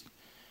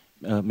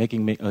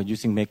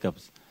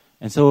makeups.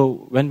 And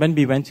so when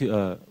we went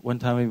to one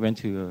time we went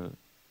to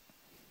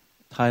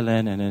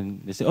Thailand, and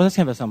then they said, let's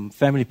have some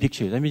family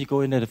pictures. Then when you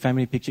go in there, the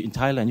family picture in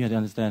Thailand, you have to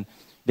understand,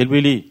 when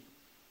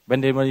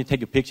they really take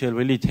your picture,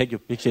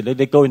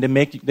 They go and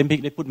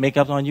they put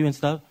makeup on you and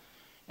stuff.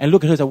 And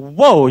look at her and say,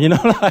 whoa,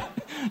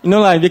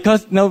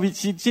 because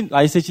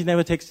she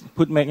never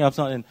put makeup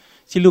on, and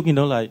she look,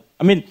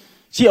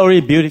 she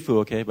already beautiful,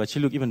 okay, but she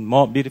look even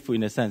more beautiful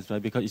in a sense,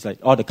 right? Because it's like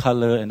all the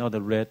color and all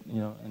the red,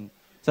 and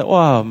it's like,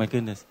 wow, my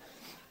goodness.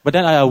 But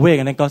then I awake,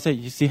 and then God said,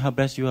 you see how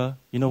blessed you are?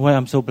 You know why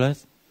I'm so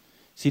blessed?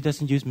 She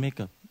doesn't use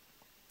makeup.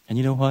 And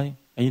you know why?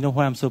 And you know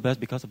why I'm so blessed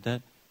because of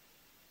that?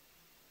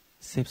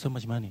 Save so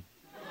much money.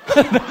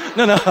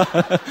 No,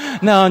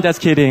 I'm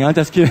just kidding.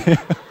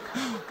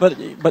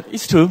 But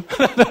it's true.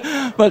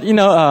 But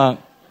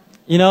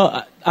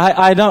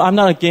I'm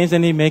not against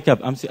any makeup.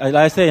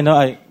 I say,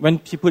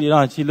 when she put it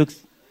on, she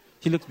looks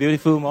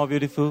beautiful, more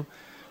beautiful.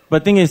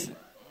 But the thing is,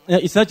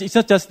 it's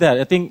not just that.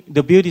 I think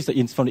the beauty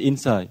is from the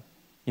inside,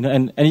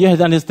 and you have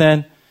to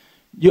understand.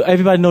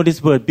 Everybody know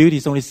this word. Beauty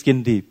is only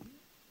skin deep.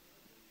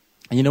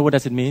 And you know what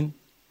does it mean?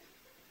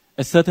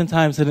 At certain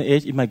time, certain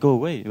age, it might go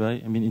away,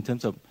 right? I mean, in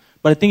terms of.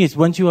 But the thing is,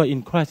 once you are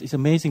in Christ, it's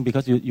amazing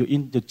because you're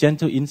in the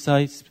gentle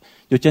insights,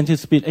 your gentle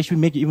spirit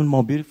actually make you even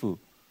more beautiful.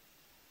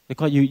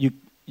 Because you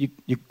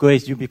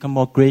grace, you become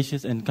more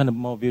gracious and kind of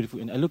more beautiful.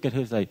 And I look at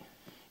her, it's like,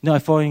 I'm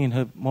falling in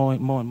her more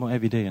and more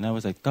every day. And I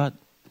was like, God,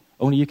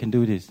 only you can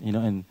do this,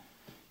 and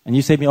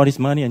you save me all this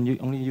money, and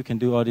only you can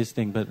do all this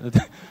thing. But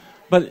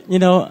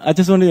I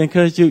just want to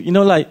encourage you,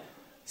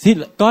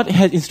 see, God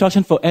has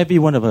instruction for every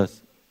one of us,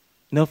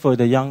 for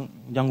the young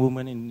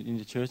woman in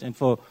the church, and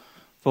for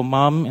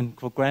mom and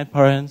for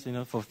grandparents,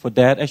 for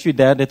dad. Actually,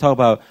 dad, they talk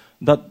about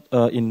that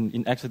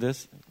in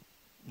Exodus.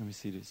 Let me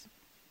see this.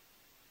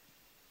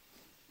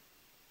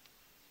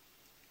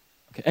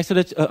 Okay,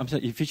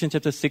 Ephesians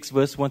chapter 6,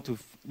 verse 1 to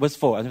verse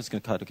 4. I'm just going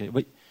to cut, okay?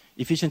 But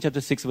Ephesians chapter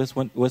 6, verse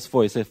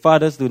 4, it says,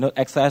 Fathers, do not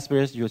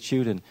exasperate your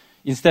children.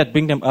 Instead,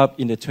 bring them up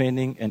in the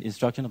training and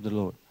instruction of the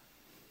Lord.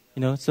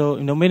 So,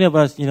 many of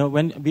us,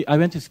 when I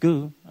went to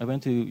school,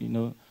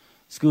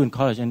 school and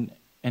college, and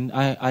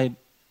I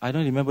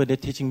don't remember they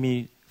teaching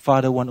me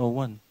Father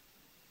 101.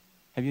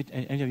 Have you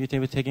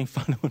ever taken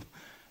Father 101?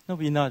 No,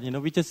 we're not.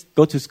 We just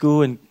go to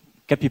school and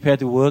get prepared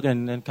to work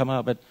and then come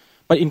out.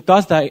 But in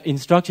God's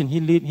instruction,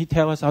 He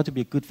tells us how to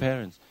be good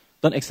parents.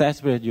 Don't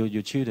exasperate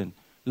your children.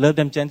 Love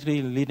them gently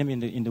and lead them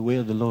in the way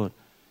of the Lord.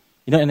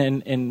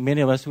 And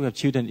many of us who have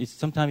children,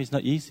 sometimes it's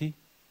not easy.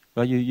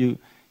 But you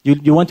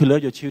want to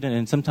love your children,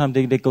 and sometimes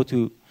they go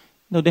to,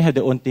 they have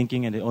their own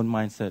thinking and their own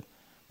mindset.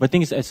 But the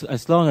thing is,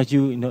 as long as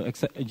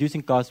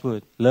using God's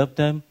word, love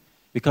them,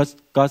 because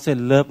God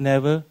said love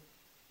never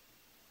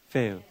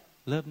fails.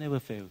 Love never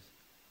fails.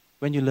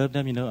 when you love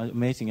them,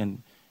 amazing.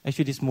 And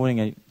actually this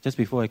morning, just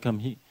before I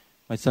come,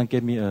 my son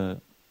gave me a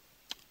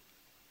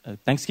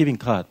Thanksgiving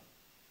card.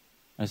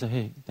 I said,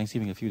 hey,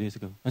 Thanksgiving a few days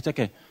ago. I said,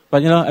 okay.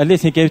 But, at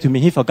least he gave it to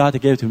me. He forgot to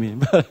give it to me.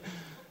 But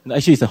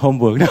actually, it's a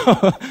homework.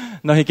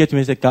 No, he gave it to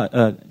me and said,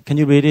 can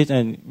you read it?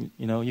 And,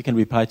 you can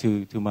reply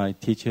to my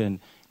teacher. And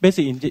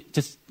basically,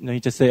 just, you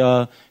just say,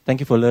 thank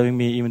you for loving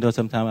me, even though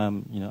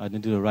sometimes I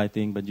didn't do the right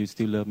thing, but you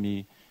still love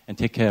me and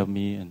take care of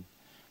me. And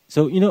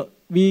so,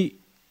 we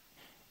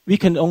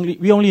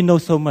only know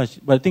so much.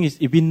 But the thing is,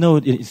 if we know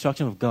the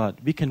instruction of God,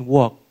 we can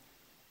walk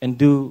and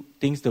do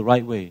things the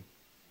right way.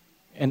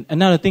 And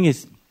another thing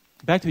is,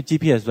 back to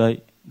GPS,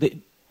 right?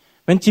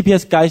 When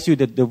GPS guides you,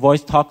 the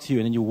voice talks to you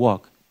and then you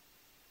walk.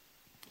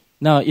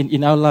 Now,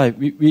 in our life,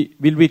 we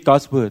read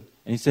God's word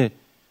and He said,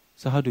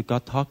 so how did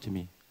God talk to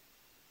me?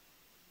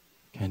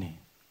 Kenny.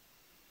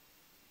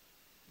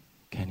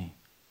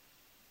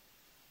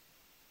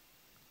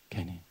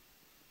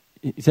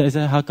 Is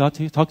that how God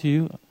talked to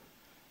you?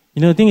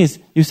 The thing is,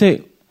 you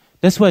say,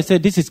 that's why I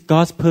said this is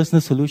God's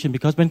personal solution,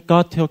 because when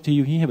God talks to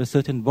you, He has a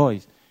certain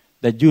voice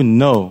that you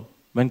know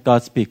when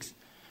God speaks.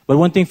 But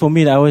one thing for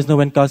me that I always know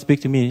when God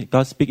speaks to me,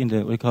 God speaks in the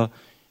what we call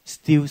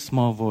still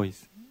small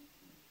voice.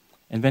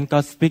 And when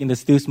God speaks in the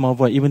still small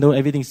voice, even though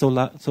everything's so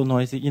loud, so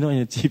noisy, in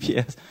the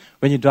GPS,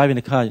 when you drive in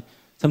the car,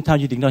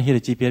 sometimes you did not hear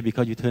the GPS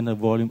because you turn the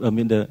volume,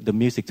 the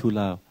music too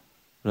loud,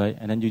 right?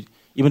 And then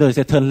even though it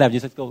said turn left, you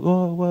just go,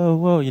 whoa, whoa,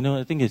 whoa.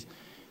 The thing is,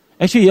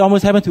 actually, it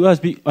almost happened to us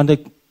on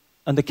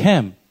the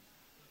camp.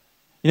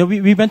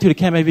 We went to the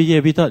camp every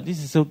year. We thought, this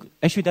is so...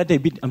 Actually, that day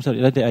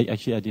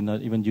I did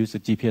not even use the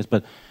GPS,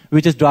 but we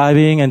were just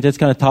driving and just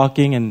kind of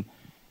talking, and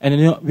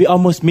we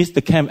almost missed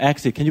the camp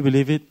exit. Can you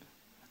believe it?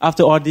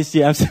 After all this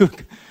year, I'm still...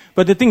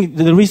 But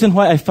the reason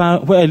why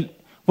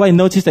I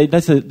noticed that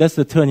that's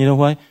the turn,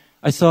 why?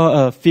 I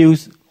saw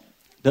Phil's,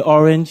 the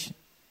orange,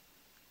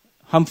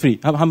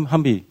 Humvee.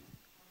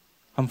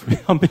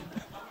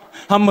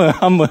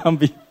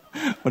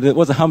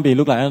 What's a Humvee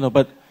look like? I don't know,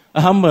 but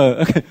a Hummer.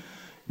 Okay.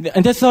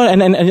 And that's all.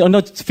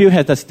 And Phil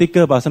had a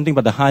sticker about something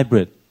about the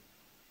hybrid.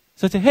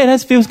 So I said, hey,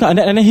 that's Phil's car. And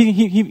then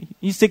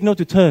he signaled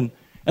to turn.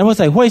 And I was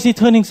like, why is he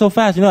turning so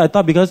fast? I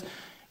thought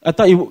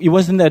it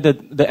wasn't at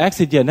the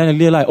exit yet. And then I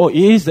realized, it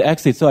is the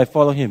exit. So I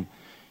follow him.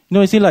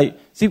 If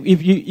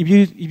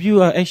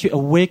you are actually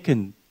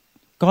awakened,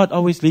 God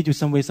always leads you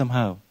some way,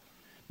 somehow.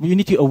 You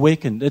need to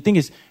awaken. The thing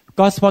is,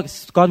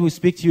 God will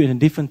speak to you in a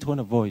different tone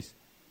of voice.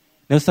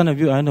 Now, some of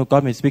you, I know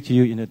God may speak to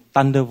you in a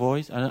thunder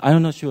voice.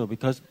 I'm not sure,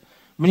 because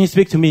when He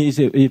speaks to me,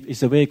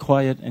 it's a very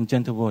quiet and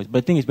gentle voice.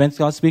 But the thing is, when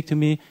God speaks to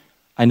me,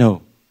 I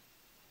know.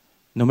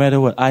 No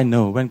matter what, I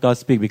know when God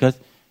speaks. Because,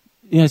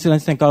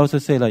 God also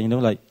say,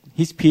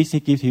 His peace He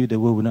gives to you, the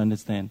world will not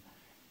understand.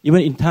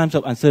 Even in times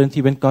of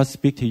uncertainty, when God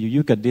speaks to you,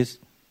 you get this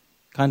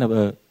kind of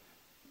a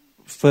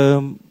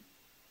firm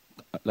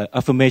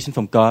affirmation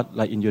from God,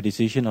 in your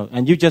decision.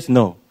 And you just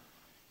know.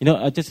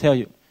 I just tell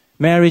you,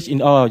 marriage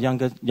in our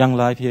young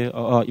life here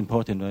are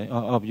important, right?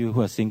 All of you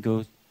who are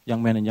single,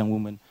 young men and young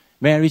women.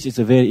 Marriage is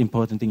a very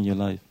important thing in your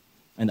life,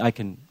 and I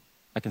can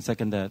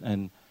second that.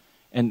 And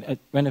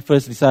when I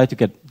first decided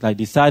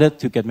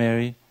to get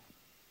married,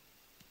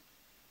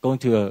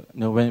 went to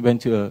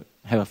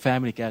have a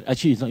family gathering.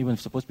 Actually, it's not even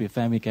supposed to be a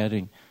family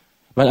gathering,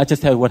 but I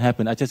just tell you what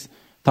happened. I just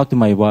talked to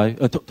my wife.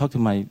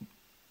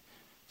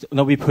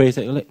 We pray.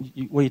 Say, what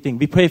do you think?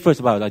 We pray first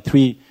about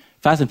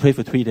fast and pray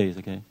for 3 days,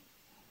 okay?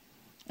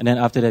 And then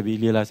after that, we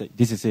realized that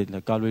this is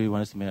it. God really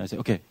wants us to marry. I said,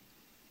 okay,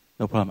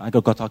 no problem. I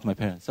go talk to my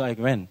parents. So I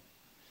went.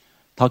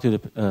 Talk to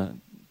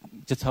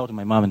just talk to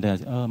my mom and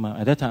dad.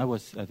 At that time I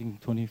was, I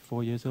think,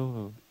 24 years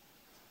old.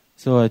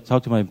 So I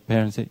talked to my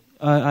parents. Say,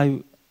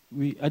 I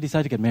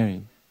decided to get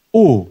married.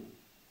 Oh,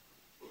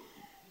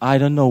 I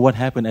don't know what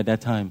happened at that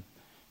time.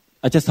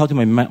 I just talked to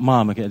my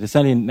mom. Okay,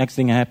 the next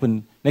thing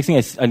happened. Next thing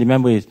I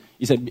remember is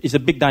it's a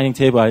big dining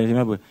table. I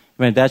remember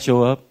when my dad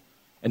showed up,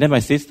 and then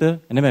my sister,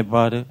 and then my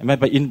brother, and my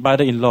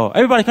brother-in-law.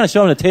 Everybody kind of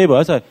showed on the table. I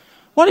was like,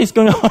 what is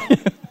going on?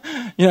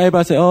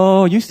 Everybody say,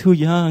 you're too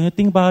young.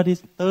 Think about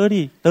this.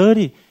 30.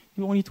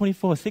 You're only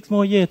 24. 6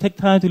 more years. Take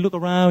time to look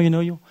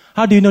around.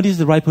 How do you know this is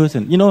the right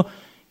person?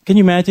 Can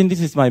you imagine? This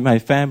is my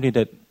family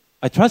that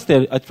I trust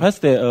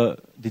their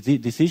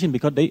decision,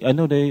 because I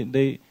know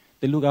they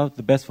look out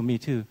the best for me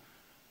too.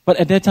 But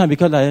at that time,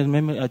 because I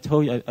remember I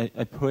told you,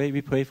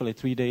 we prayed for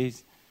 3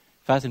 days,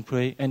 fast and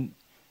pray. And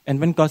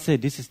when God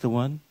said, this is the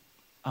one,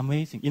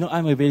 amazing.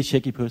 I'm a very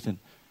shaky person.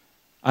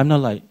 I'm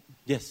not like,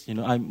 yes,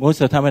 most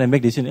of the time when I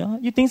make decisions,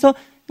 you think so?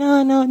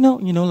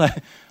 No.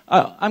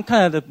 I'm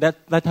kind of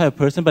that type of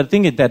person. But the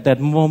thing is that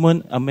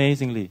moment,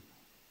 amazingly.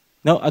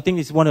 No, I think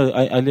it's one of,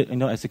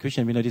 as a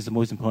Christian, this is the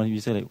most important.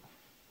 You say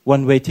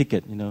one-way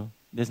ticket,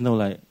 There's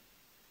no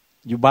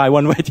you buy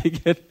one-way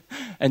ticket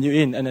and you're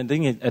in. And the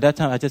thing is, at that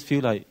time, I just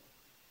feel like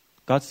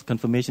God's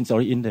confirmation is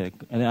already in there.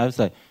 And I was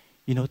like,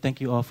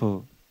 thank you all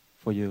for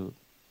your...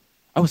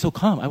 I was so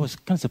calm. I was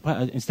kind of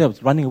surprised. Instead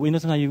of running away,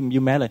 sometimes you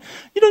mad,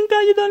 you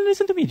don't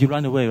listen to me. You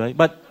run away, right?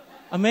 But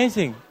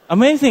amazing.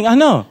 I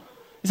know.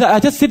 It's I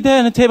just sit there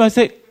on the table. I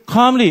say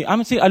calmly. I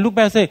look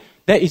back and say,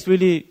 that is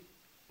really,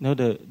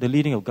 the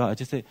leading of God. I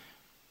just say,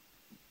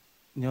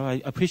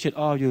 I appreciate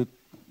all your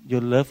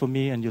love for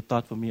me and your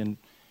thought for me, and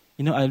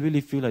I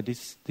really feel like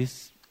this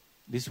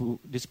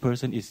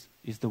person is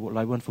the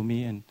right one for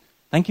me, and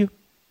thank you.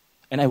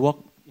 And I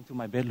walk into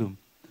my bedroom,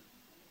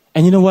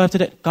 and you know what? After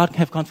that, God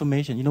have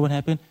confirmation. You know what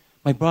happened?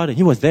 My brother,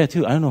 he was there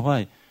too. I don't know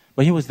why,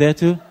 but he was there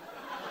too.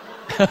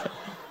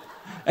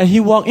 And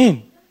he walked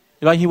in,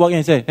 right? He walked in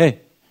and said, "Hey,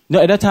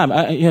 at that time,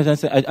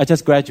 I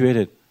just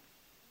graduated."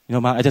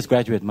 Mark, I just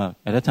graduated, Mark.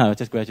 At that time, I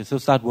just graduated. So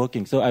start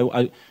working. So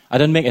I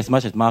don't make as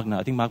much as Mark now.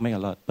 I think Mark make a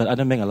lot, but I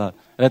don't make a lot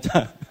at that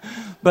time.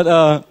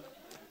 But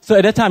so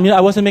at that time,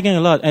 I wasn't making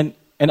a lot. And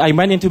I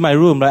went into my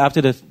room right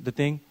after the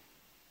thing.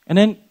 And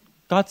then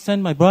God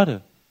sent my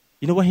brother.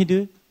 You know what he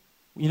do?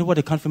 You know what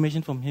the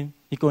confirmation from him?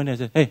 He go in there and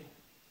say, "Hey,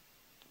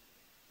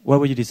 what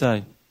will you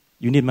decide?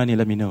 You need money,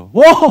 let me know."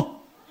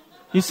 Whoa!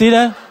 You see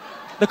that?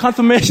 The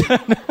confirmation.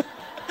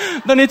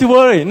 Don't need to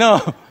worry.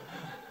 No.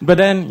 But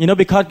then,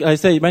 because I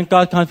say, when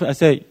God confirms, I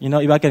say,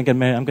 if I can get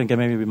married, I'm going to get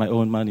married with my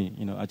own money.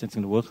 I just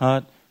going to work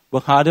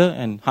harder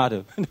and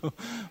harder.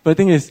 But the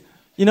thing is,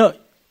 in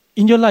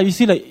your life, you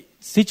see, like,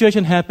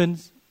 situation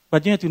happens,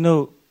 but you have to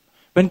know,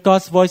 when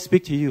God's voice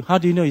speaks to you, how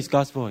do you know it's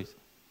God's voice?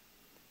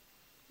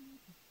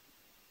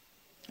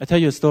 I'll tell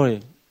you a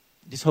story.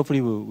 This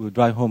hopefully will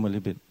drive home a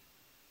little bit.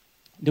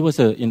 There was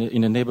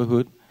in a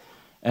neighborhood,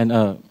 and,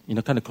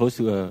 kind of close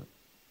to a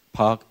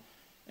park,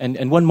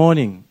 and one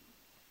morning,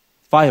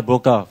 fire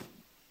broke off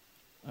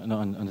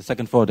on the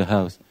second floor of the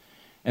house.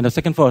 And the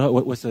second floor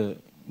was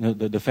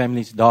the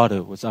family's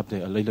daughter was up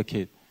there, a little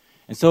kid.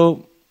 And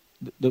so,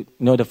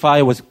 the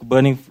fire was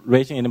burning,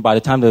 raging, and by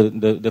the time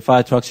the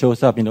fire truck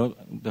shows up,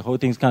 the whole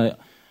thing's kind of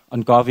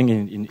engulfing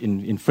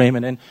in frame.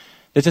 And then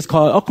they just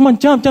call, "Oh, come on,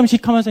 jump." She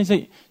comes and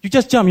say, "You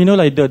just jump."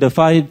 Like the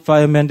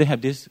firemen, they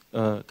have this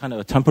kind of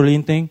a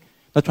trampoline thing.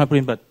 Not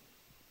trampoline, but,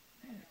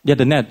 yeah,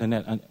 the net.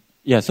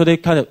 Yeah, so they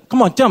kind of,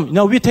 "Come on, jump.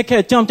 We take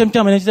care, jump. And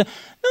then she said,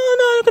 No,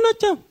 I cannot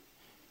jump.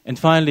 And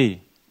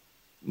finally,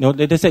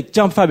 they say,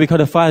 "Jump fire," because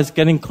the fire is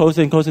getting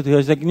closer and closer to her.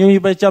 She's like, "You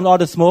better jump all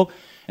the smoke."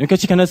 And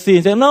because she cannot see,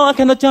 and say, "No, I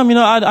cannot jump."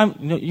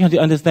 You have to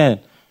understand.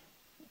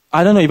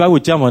 I don't know if I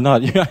would jump or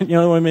not. You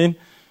know what I mean?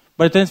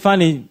 But then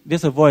finally,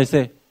 there's a voice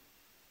say,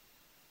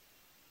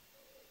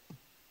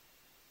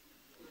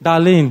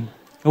 "Darlene."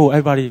 Oh,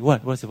 everybody,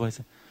 what's the voice?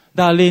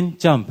 "Darlene,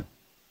 jump."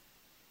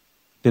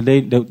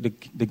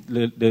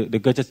 The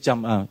girl just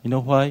jumped out. You know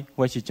why?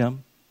 Why she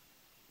jumped?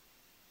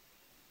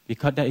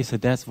 Because that is her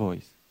dad's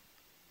voice.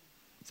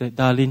 Say,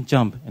 "Darlene,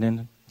 jump." And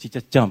then she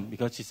just jumped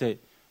because she said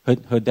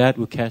her dad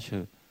will catch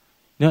her.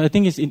 I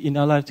think it's in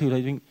our life too.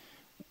 I think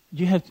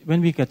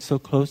when we get so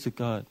close to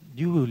God,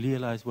 you will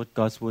realize what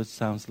God's word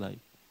sounds like.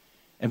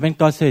 And when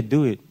God said,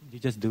 "Do it," you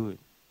just do it.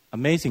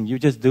 Amazing. You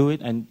just do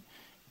it. And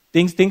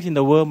things in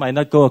the world might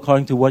not go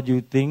according to what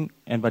you think.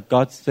 But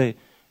God say,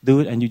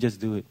 "Do it," and you just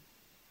do it.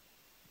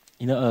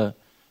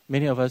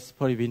 Many of us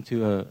probably been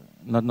to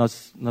not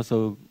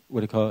so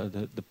what they call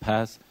the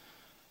past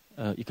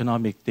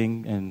economic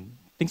thing, and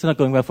things are not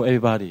going well for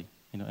everybody.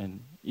 And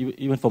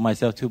even for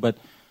myself too.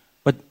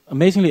 But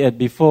amazingly,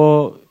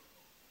 before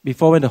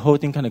when the whole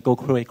thing kind of go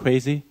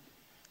crazy,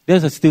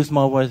 there's a still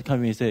small voice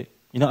coming and say,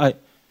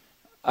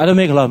 I don't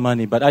make a lot of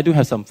money, but I do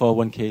have some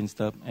 401k and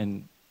stuff,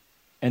 and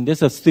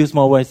there's a still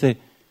small voice say,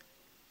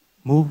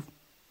 "Move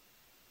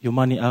your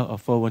money out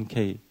of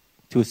 401k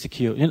to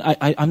secure."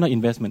 I'm not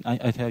investment.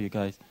 I tell you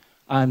guys,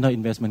 I'm not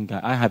investment guy.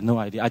 I have no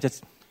idea. I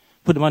just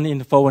put the money in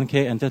the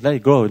 401k and just let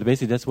it grow.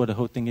 Basically, that's what the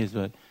whole thing is,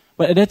 right?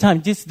 But at that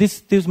time, this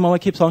small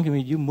keeps talking to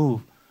me, "You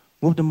move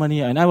the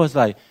money." And I was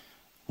like,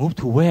 "Move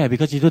to where?"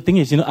 Because the thing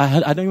is,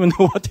 I don't even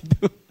know what to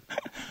do.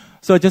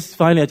 So I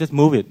just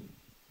move it.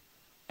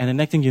 And the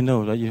next thing you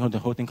know, the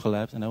whole thing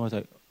collapsed. And I was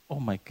like, "Oh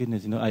my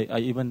goodness, I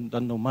even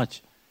don't know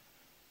much."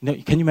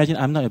 Can you imagine?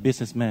 I'm not a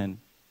businessman,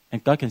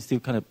 and God can still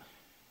kind of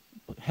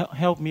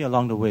help me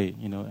along the way.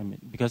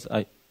 Because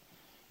I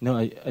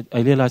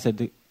realized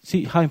that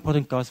see how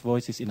important God's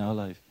voice is in our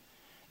life.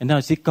 And now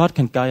see, God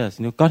can guide us.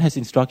 God has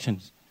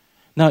instructions.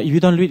 Now, if you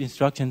don't read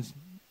instructions,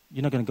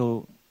 you're not going to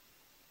go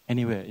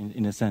anywhere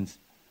in a sense.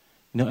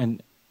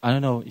 And I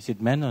don't know, is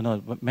it men or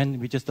not? But men,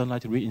 we just don't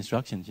like to read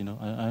instructions. I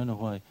don't know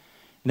why.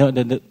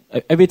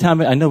 Every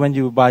time I know when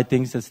you buy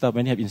things and stuff,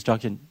 when you have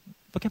instruction,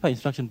 forget about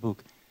instruction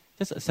book.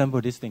 Just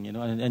assemble this thing,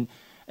 And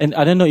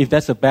I don't know if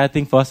that's a bad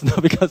thing for us,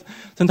 because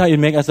sometimes it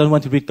makes us don't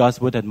want to read God's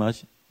word that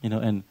much,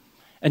 And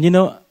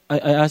I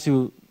ask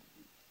you,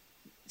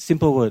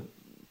 simple word.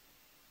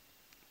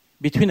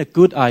 Between a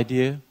good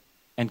idea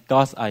and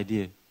God's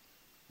idea,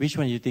 which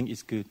one you think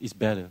is good, is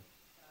better?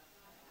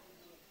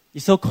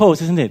 It's so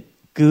close, isn't it?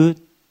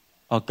 Good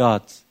or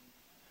God's?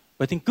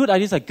 But I think good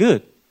ideas are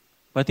good.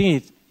 But I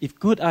think if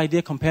good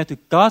idea compared to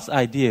God's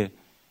idea,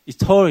 it's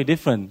totally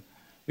different.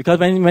 Because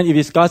if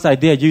it's God's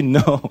idea, you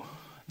know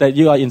that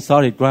you are in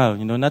solid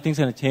ground. Nothing's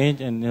going to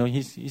change, and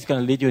He's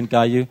going to lead you and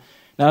guide you.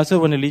 Now, I also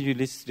want to lead you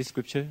this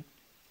scripture.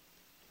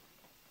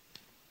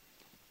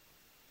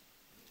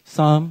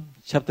 Psalm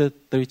chapter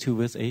 32,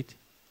 verse 8.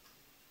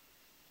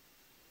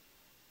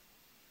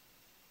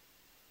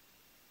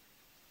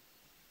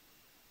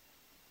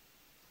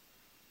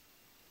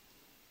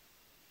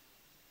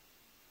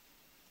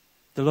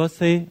 The Lord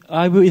say,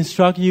 I will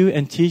instruct you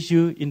and teach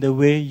you in the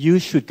way you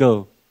should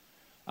go.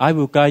 I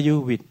will guide you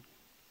with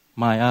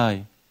my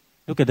eye.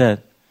 Look at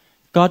that.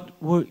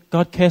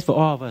 God cares for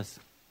all of us.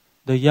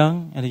 The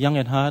young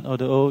at heart, or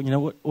the old,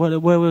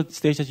 whatever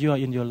stages you are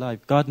in your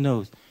life, God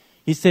knows.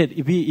 He said,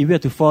 if we are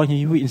to follow Him,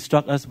 He will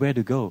instruct us where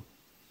to go.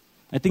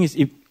 I think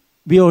if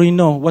we already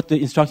know what the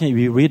instruction is,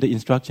 we read the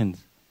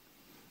instructions.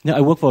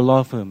 I work for a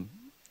law firm.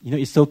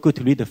 It's so good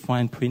to read the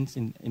fine prints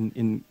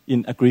in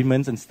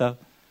agreements and stuff.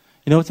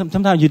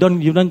 Sometimes you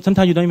don't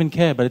even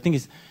care. But the thing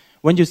is,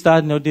 when you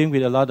start dealing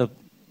with a lot of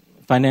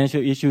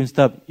financial issues and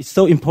stuff, it's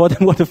so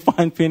important what the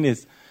fine print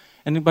is.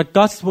 But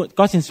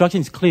God's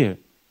instruction is clear.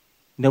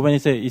 When He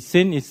say it's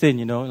sin,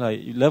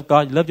 like you love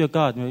God, you love your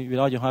God with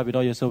all your heart, with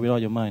all your soul, with all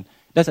your mind.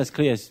 That's as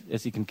clear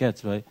as you can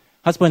get, right?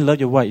 Husband, love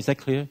your wife. Is that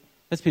clear?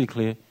 That's pretty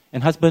clear.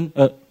 And husband,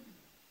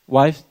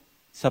 wife,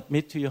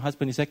 submit to your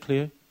husband. Is that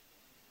clear?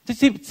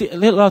 See, a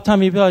lot of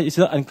time it's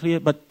not unclear,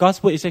 but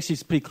God's word is actually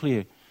pretty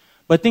clear.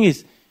 But the thing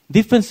is,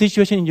 different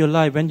situation in your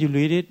life, when you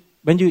read it,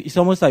 it's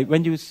almost like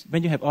when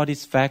you have all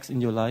these facts in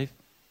your life,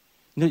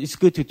 it's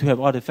good to have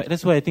all the facts.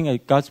 That's why I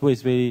think God's word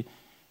is very,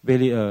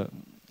 very,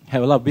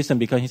 have a lot of wisdom,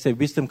 because He said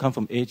wisdom comes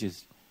from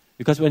ages.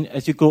 Because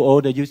as you grow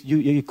older,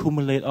 you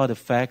accumulate all the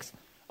facts,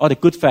 all the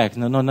good facts,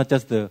 not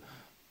just the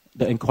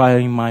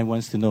inquiring mind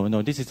wants to know.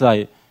 No, this is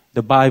like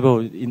the Bible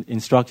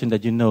instruction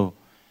that you know.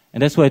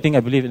 And that's why I think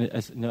I believe in,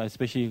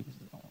 especially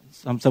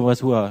some of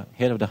us who are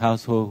head of the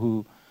household,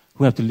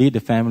 who have to lead the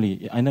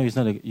family. I know it's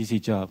not an easy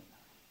job.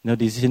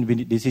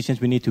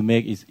 Decisions we need to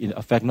make is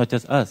affect not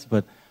just us,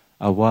 but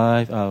our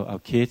wife, our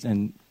kids,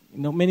 and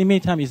many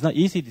times it's not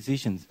easy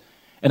decisions.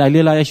 And I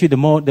realize actually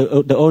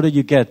the older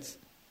you get,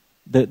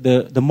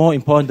 the more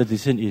important the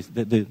decision is.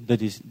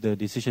 The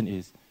decision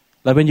is.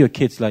 Like when you're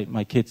kids, like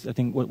my kids, I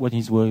think what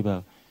he's worried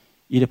about,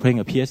 either playing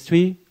a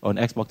PS3 or an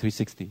Xbox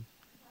 360.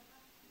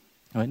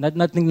 Right?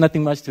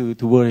 Nothing much to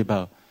worry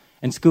about.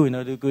 And school,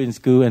 do good in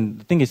school. And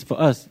the thing is, for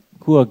us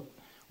who are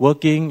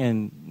working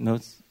and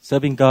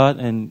serving God,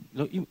 and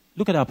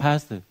look at our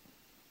pastor.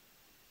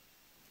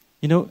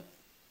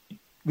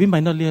 We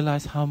might not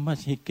realize how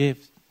much he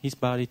gave his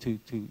body to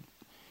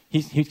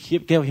he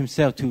gave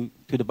himself to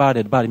the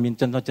body. The body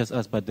means not just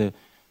us, but the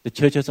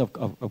churches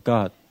of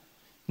God.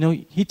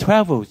 He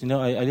travels.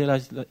 I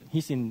realize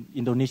he's in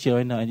Indonesia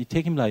right now, and it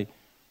take him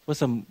for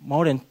some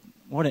more than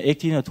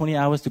 18 or 20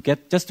 hours to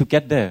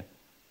get there,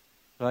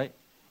 right?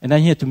 And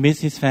then he had to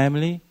miss his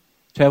family,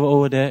 travel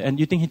over there. And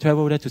you think he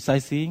traveled over there to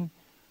sightseeing?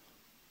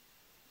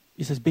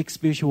 It's a big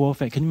spiritual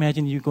warfare. Can you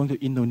imagine you going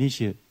to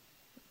Indonesia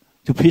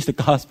to preach the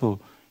gospel?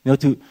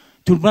 To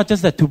not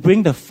just that, to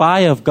bring the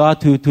fire of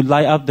God to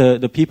light up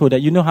the people.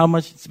 That you know how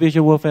much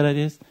spiritual warfare that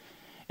is.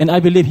 And I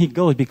believe he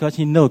goes because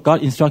he knows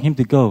God instructs him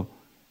to go,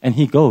 and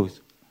he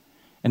goes.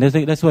 And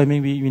that's why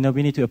maybe we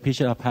need to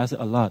appreciate our pastor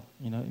a lot.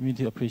 We need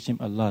to appreciate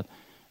him a lot.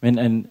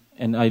 And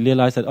I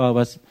realize that all of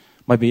us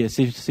might be a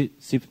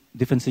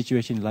different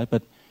situation in life,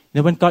 but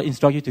when God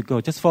instructs you to go,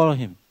 just follow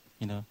Him.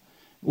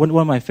 One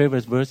of my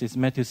favorite verses is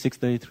Matthew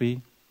 6:33.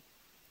 It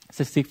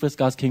says, "Seek first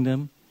God's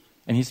kingdom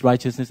and His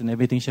righteousness, and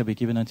everything shall be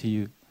given unto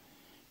you."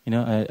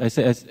 I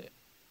say, as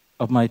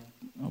of my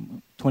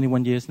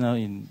 21 years now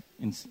in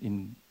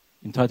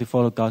trying to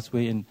follow God's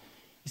way, and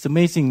it's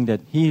amazing that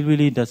He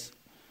really does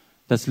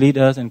lead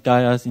us and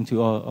guide us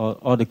into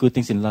all the good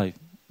things in life.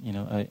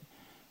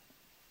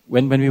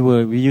 When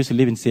we used to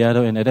live in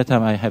Seattle, and at that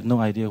time I have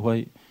no idea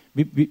why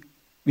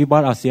we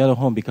bought our Seattle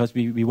home because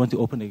we want to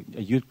open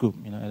a youth group.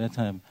 At that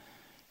time,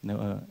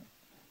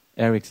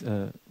 Eric's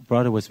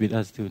brother was with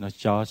us too,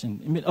 George,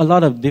 and a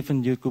lot of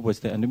different youth group was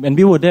there, and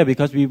we were there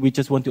because we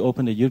just want to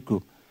open a youth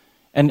group.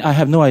 And I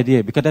have no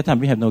idea because at that time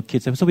we have no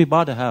kids, so we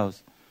bought a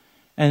house,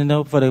 and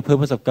for the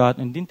purpose of God,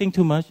 and didn't think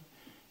too much.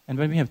 And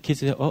when we have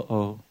kids, we say,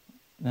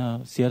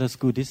 now Seattle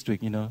School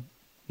District,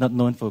 not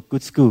known for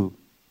good school.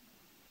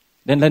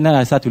 Then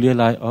I start to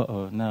realize,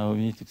 now we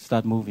need to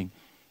start moving.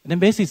 And then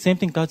basically same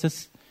thing.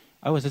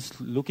 I was just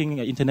looking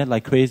at internet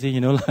like crazy,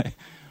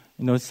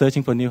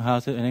 searching for new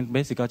houses. And then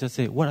basically God just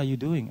said, "What are you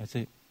doing?" I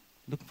said,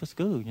 "Looking for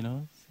school,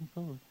 simple."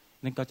 And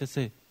then God just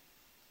said,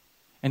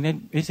 and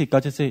then basically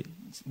God just said,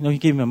 He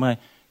gave me a mind.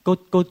 Go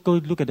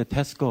look at the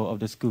test score of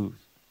the schools.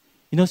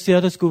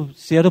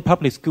 Seattle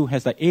Public School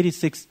has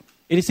 86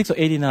 or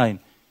 89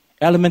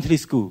 elementary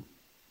school.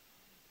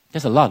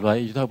 That's a lot,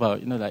 right? You talk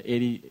about,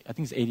 80, I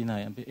think it's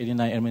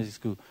 89 elementary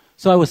school.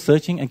 So I was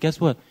searching, and guess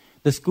what?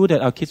 The school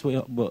that our kids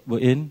were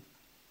in,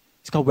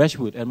 it's called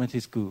Westwood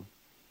Elementary School.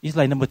 It's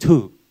number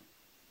 2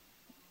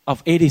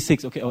 of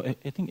 86. Okay,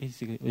 I think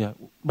 86, yeah.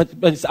 But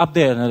it's up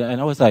there,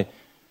 and I was like,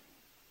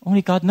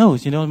 only God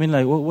knows,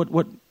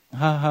 what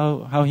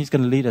how He's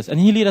going to lead us. And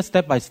He lead us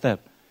step by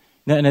step.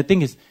 And the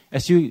thing is,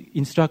 as you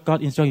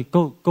God instruct you,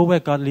 go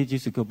where God leads you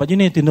to go. But you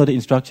need to know the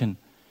instruction.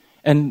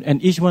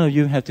 And each one of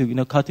you have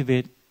to,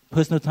 cultivate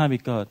personal time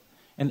with God,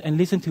 and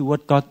listen to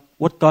what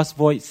God's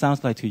voice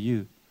sounds like to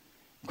you,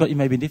 because it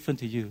may be different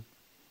to you.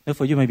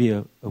 For you, it may be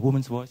a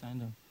woman's voice. I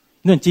know.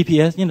 In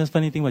GPS, the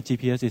funny thing about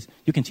GPS is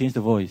you can change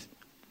the voice.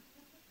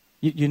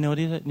 You know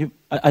this?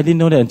 I didn't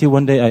know that until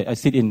one day I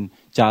sit in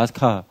Ja's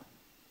car.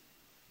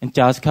 And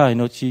Ja's car,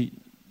 she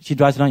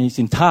drives around, it's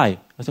in Thai.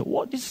 I said,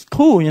 what? This is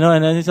cool,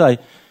 and then it's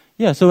like,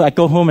 yeah, so I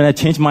go home and I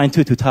change mine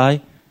to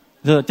Thai.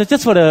 So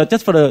just for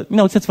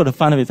the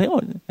fun of it. Say, oh,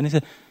 and he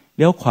said, เ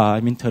ลี้ยวขวา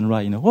I mean turn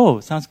right, whoa,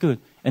 sounds good.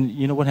 And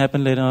you know what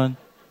happened later on?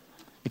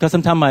 Because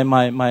sometimes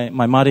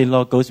my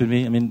mother-in-law goes with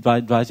me,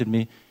 drives with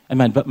me, and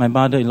my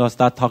mother-in-law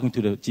starts talking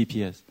to the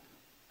GPS.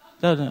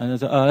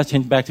 So I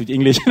change back to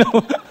English,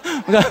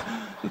 Because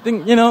the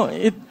thing,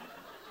 the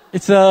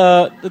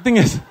thing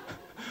is,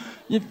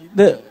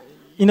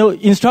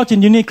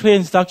 instruction, you need clear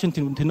instruction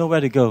to know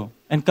where to go.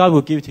 And God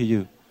will give it to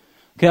you.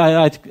 Okay,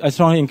 I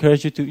strongly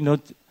encourage you to,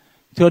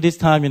 till this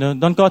time,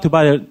 don't go to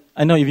buy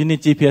I know if you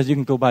need GPS, you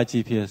can go buy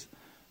GPS.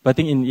 But I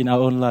think in our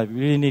own life, we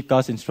really need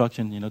God's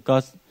instruction,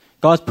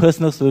 God's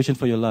personal solution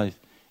for your life.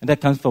 And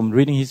that comes from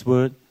reading His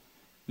Word,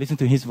 listen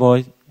to His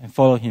voice, and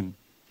follow Him.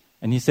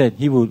 And He said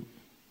He will,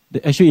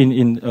 actually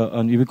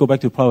if we go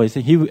back to Proverbs,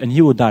 He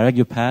will direct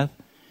your path.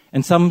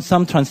 And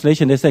some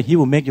translation, they say He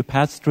will make your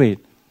path straight.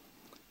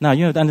 Now,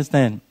 you have to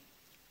understand,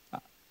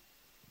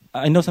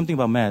 I know something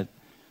about math.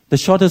 The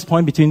shortest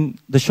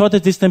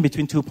distance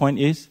between 2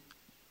 points is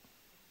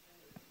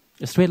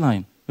a straight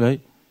line, right?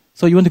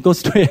 So you want to go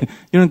straight.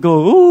 You don't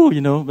go,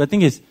 ooh, But the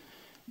thing is,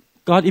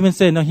 God even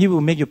said, no, He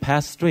will make your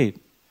path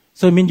straight.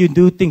 So it means you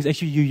do things,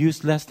 actually you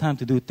use less time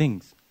to do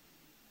things.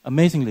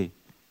 Amazingly.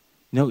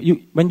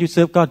 When you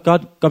serve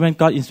God, when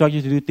God instructs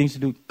you to do things to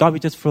do, God will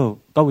just flow.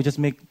 God will just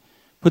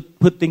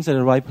put things at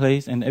the right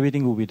place and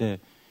everything will be there.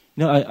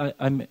 I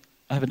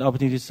have an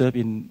opportunity to serve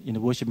in the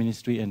worship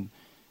ministry, and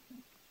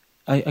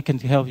I can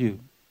help you.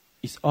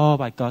 It's all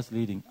by God's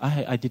leading.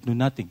 I did do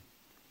nothing.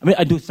 I mean,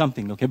 I do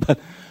something, okay, but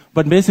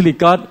basically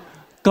God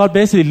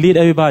basically lead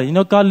everybody.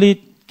 God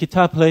lead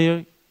guitar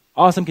player,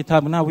 awesome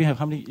guitar. But now we have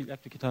how many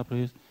electric guitar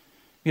players?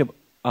 We have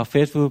our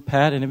faithful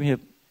Pat, and then we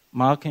have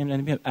Mark, and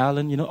then we have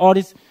Alan. All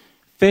these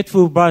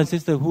faithful brothers and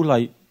sisters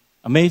who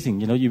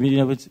amazing. And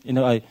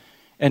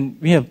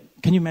we have.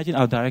 Can you imagine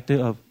our director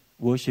of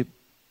worship,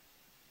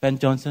 Ben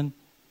Johnson?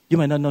 You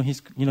might not know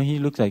he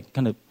looks like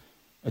kind of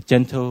a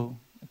gentle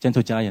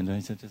giant,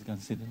 right? So just gonna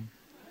sit there.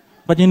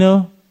 But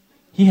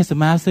he has a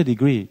master's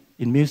degree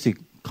in music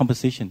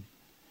composition.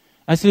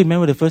 I still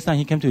remember the first time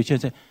he came to the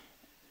church and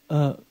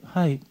said,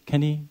 hi,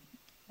 Kenny.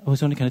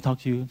 Can I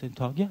talk to you? I said,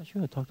 talk? Yeah,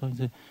 sure, talk. He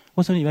said,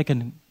 what's only if I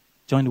can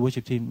join the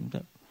worship team?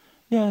 Said,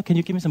 yeah, can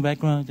you give me some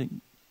background? I said,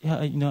 yeah,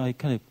 I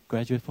kind of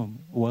graduated from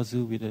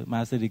Wazoo with a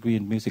master's degree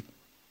in music.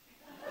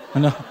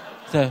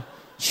 So,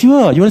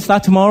 sure, you want to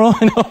start tomorrow?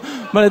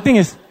 But the thing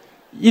is,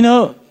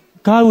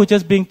 God will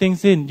just bring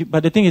things in.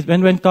 But the thing is,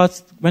 when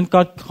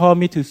God called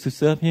me to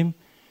serve Him,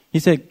 He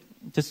said,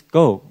 just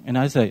go. And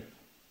I said,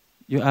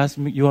 you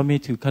want me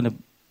to kind of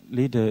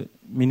lead the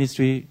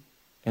ministry,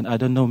 and I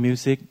don't know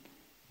music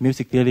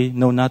theory,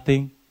 know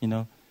nothing,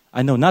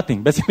 I know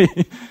nothing, basically.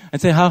 I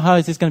said, how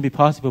is this going to be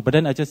possible? But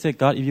then I just said,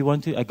 God, if you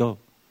want to, I go,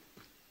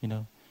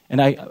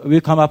 And I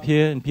will come up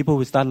here, and people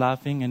will start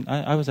laughing, and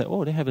I was like,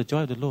 oh, they have the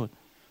joy of the Lord.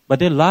 But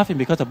they're laughing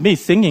because of me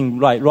singing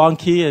wrong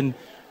key and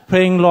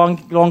playing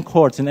long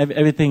chords and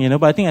everything,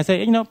 But I think I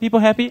say, people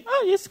happy?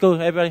 Oh, yes, go,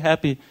 everybody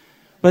happy.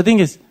 But the thing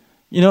is,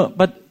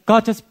 but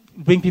God just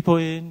bring people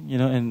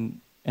in,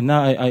 and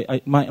now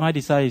my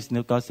desire is,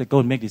 God said, go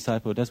and make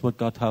disciples. That's what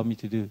God told me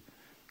to do.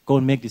 Go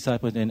and make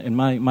disciples. And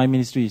my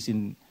ministry is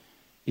in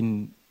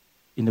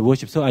the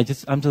worship. So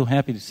I'm so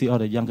happy to see all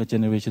the younger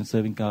generation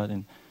serving God,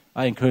 and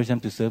I encourage them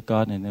to serve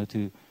God and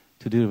to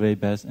do the very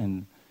best.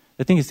 And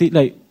the thing is,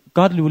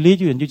 God will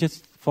lead you, and you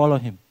just follow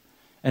Him.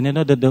 And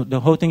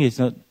the whole thing is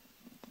the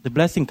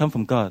blessing comes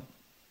from God.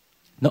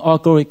 All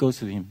glory goes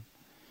to Him.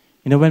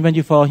 When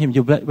you follow Him,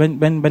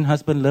 when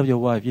husband love your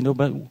wife,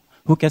 but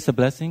who gets the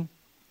blessing?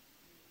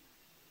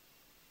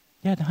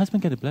 Yeah, the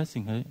husband gets the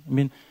blessing, right? I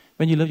mean,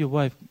 when you love your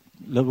wife,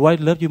 the wife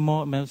love you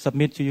more,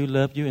 submit to you,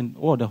 love you, and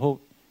the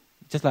whole,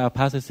 just like our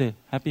pastor said,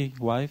 happy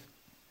wife,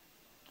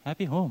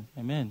 happy home.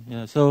 Amen.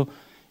 Yeah. So,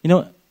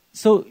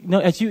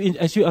 as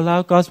you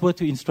allow God's word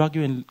to instruct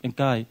you and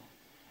guide,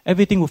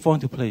 everything will fall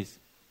into place.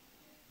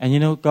 And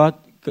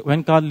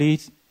when God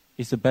leads,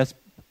 it's the best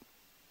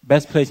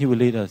place He will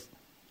lead us.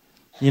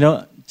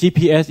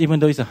 GPS, even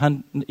though it's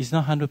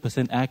not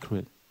 100%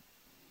 accurate,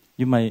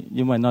 some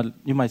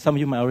of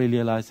you might already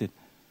realize it.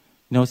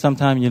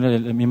 Sometimes,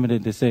 remember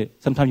they say,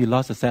 sometimes you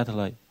lost a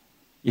satellite.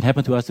 It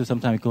happened to us too.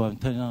 Sometimes you go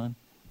and turn it on,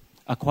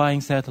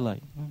 acquiring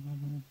satellite.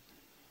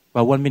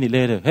 But 1 minute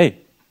later, hey,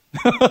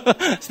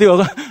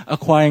 still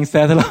acquiring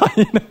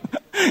satellite.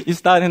 You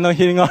start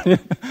hitting on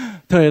it,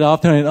 turn it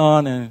off, turn it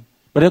on,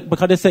 but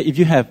because they say if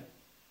you have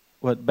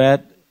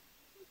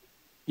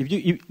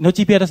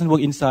GPS doesn't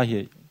work inside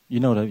here. You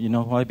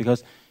know why?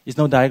 Because it's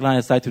no direct line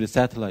aside to the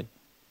satellite.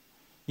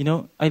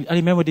 I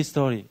remember this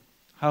story,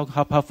 how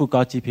powerful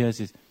God's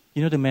GPS is.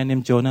 The man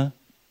named Jonah?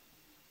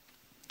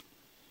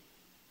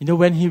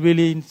 When he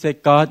really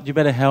said, God, you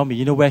better help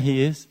me, where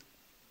he is?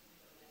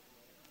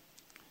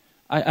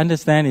 I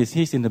understand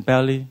he's in the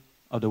belly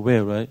of the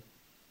whale, right?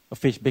 A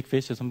fish, big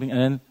fish or something, and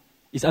then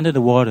it's under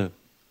the water.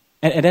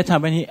 And at that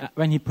time,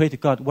 when he prayed to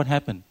God, what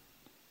happened?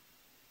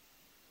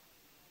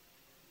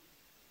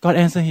 God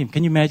answered him.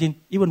 Can you imagine?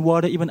 Even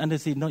water, even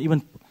undersea, not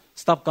even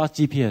stop God's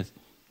GPS.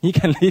 He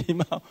can lead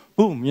him out.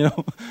 Boom,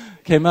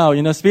 came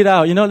out, spit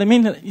out. I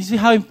mean, you see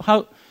how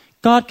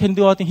God can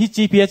do all things. His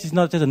GPS is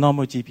not just a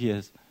normal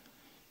GPS.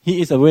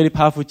 He is a very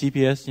powerful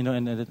GPS,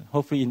 and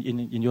hopefully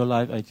in your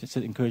life, I just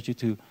encourage you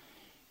to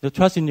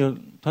trust in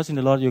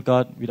the Lord your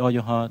God with all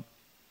your heart,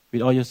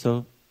 with all your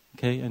soul,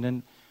 okay? And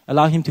then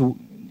allow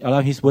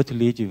His word to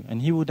lead you,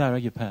 and He will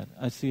direct your path.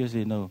 I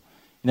seriously know.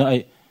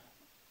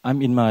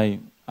 I'm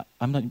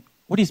not.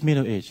 What is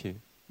middle age here?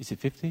 Is it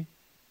 50?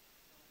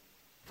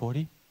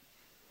 40?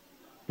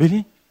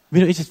 Really?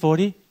 Middle age is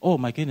 40? Oh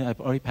my goodness, I've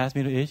already passed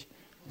middle age.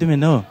 Didn't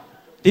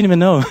even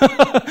know.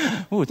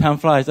 Oh, time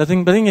flies. The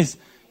thing is,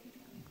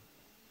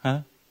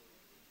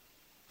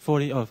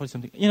 40 or 40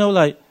 something.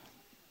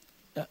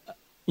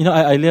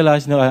 I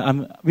realize,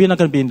 we're not going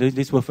to be in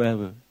this world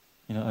forever.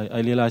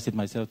 I realize it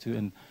myself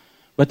too.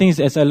 But the thing is,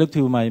 as I look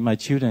to my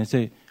children, I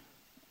say,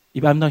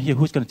 if I'm not here,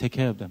 who's going to take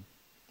care of them?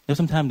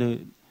 Sometimes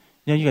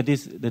you got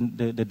this,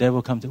 the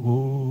devil comes,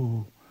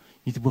 oh,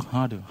 you need to work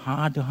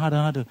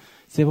harder.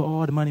 Save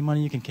all the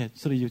money you can get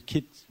so that your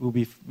kids will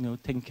be,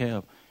 taken care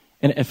of.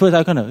 And at first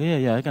I'm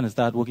gonna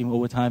start working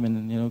overtime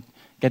and,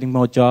 getting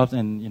more jobs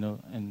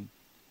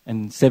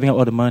and saving up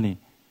all the money.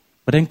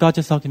 But then God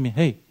just talked to me,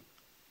 hey,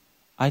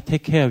 I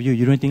take care of you.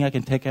 You don't think I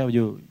can take care of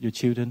your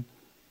children?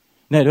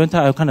 At one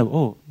time I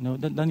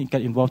don't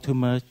get involved too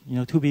much,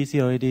 too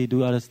busy already,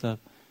 do other stuff.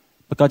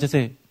 But God just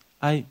said,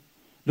 I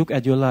look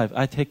at your life.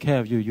 I take care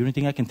of you. You don't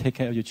think I can take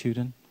care of your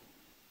children?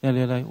 And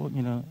they're like,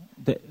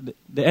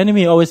 the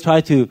enemy always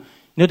try to,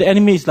 the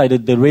enemy is like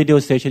the radio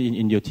station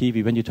in your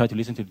TV when you try to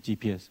listen to the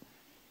GPS.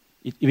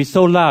 If it's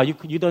so loud,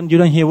 you don't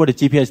hear what the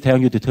GPS is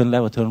telling you to turn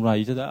left or turn right.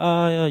 You just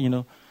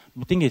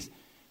The thing is,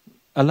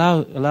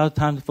 allow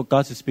time for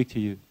God to speak to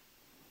you,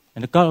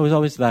 and God will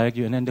always direct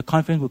you, and then the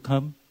confidence will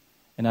come,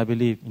 and I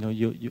believe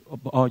you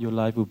all your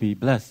life will be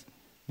blessed,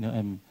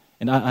 and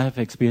I have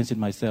experienced it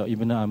myself,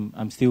 even though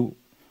I'm still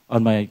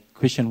on my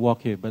Christian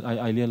walk here, but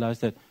I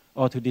realized that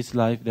all through this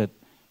life that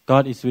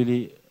God is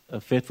really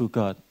a faithful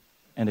God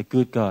and a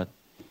good God,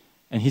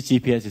 and His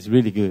GPS is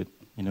really good,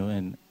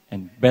 and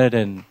better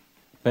than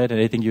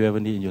anything you ever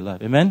need in your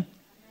life. Amen?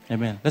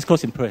 Amen. Let's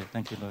close in prayer.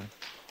 Thank you, Lord.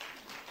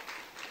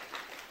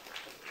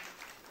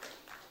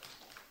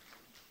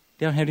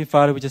 Dear Heavenly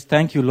Father, we just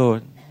thank you,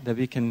 Lord, that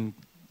we can,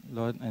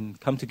 Lord, and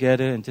come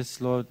together and just,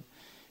 Lord,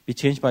 be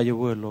changed by your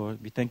word, Lord.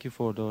 We thank you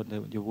for, Lord,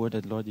 your word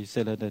that, Lord, you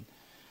said that,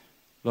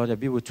 Lord, that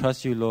we will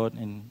trust you, Lord,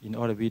 in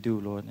all that we do,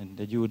 Lord, and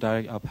that you will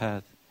direct our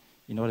path.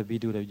 In all that we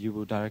do, that you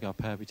will direct our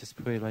path. We just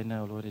pray right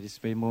now, Lord, at this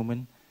very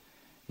moment.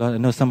 Lord, I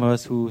know some of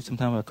us who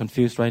sometimes are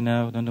confused right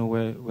now, don't know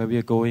where we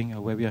are going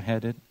or where we are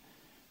headed.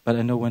 But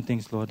I know one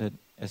thing, Lord, that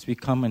as we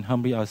come and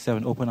humbly ourselves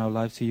and open our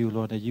lives to you,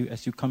 Lord, that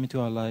as you come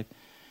into our life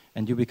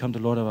and you become the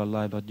Lord of our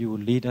life, Lord, you will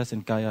lead us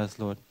and guide us,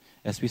 Lord,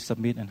 as we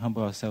submit and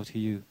humble ourselves to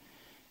you.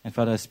 And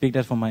Father, I speak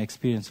that from my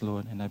experience,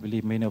 Lord, and I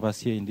believe many of us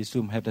here in this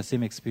room have the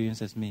same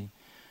experience as me.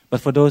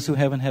 But for those who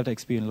haven't had the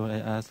experience, Lord, I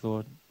ask,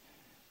 Lord,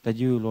 that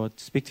you, Lord,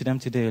 speak to them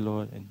today,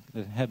 Lord,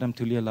 and help them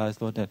to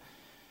realize, Lord, that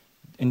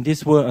in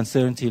this world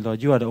uncertainty,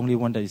 Lord, you are the only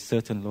one that is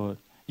certain, Lord.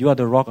 You are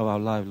the rock of our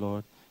life,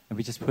 Lord. And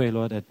we just pray,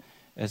 Lord, that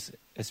as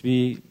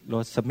we,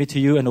 Lord, submit to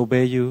you and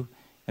obey you,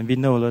 and we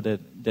know, Lord,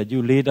 that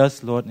you lead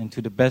us, Lord,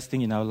 into the best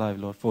thing in our life,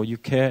 Lord. For you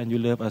care and you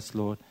love us,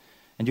 Lord.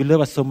 And you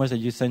love us so much that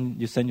you send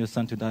your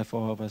Son to die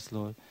for all of us,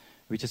 Lord.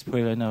 We just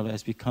pray right now, Lord,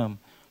 as we come,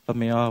 Lord,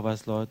 may all of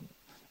us, Lord,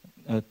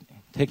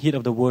 take heed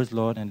of the words,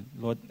 Lord. And,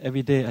 Lord,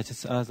 every day I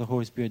just ask the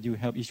Holy Spirit, you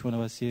help each one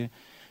of us here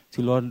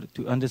to, Lord,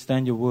 to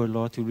understand your word,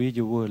 Lord, to read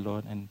your word,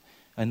 Lord. And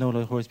I know,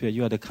 Lord, Holy Spirit,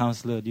 you are the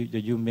counselor,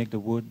 that you make the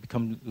word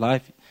become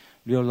life,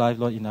 real life,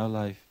 Lord, in our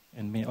life.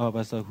 And may all of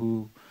us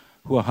who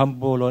are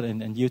humble, Lord,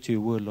 and yield to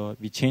your word, Lord,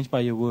 be changed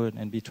by your word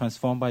and be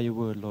transformed by your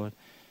word, Lord.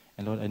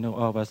 And, Lord, I know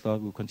all of us,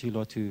 Lord, will continue,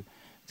 Lord, to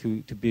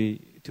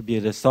be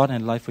the salt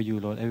and light for you,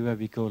 Lord. Everywhere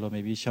we go, Lord,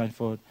 may we shine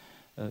forth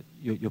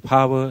your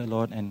power,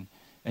 Lord, and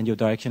your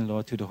direction,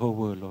 Lord, to the whole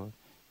world, Lord.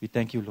 We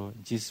thank you, Lord.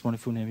 In Jesus'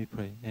 wonderful name we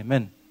pray.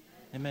 Amen.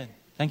 Amen.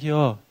 Thank you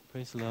all.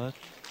 Praise the Lord.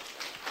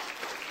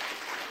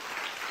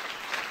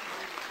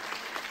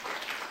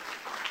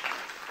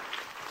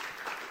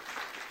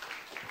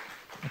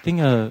 I think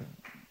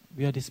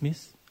we are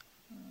dismissed.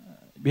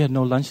 We had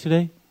no lunch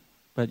today,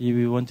 but if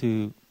you want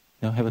to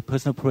have a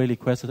personal prayer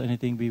request or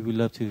anything, we would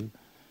love to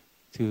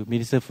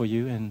minister for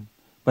you.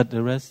 But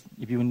the rest,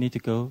 if you need to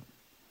go,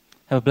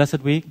 have a blessed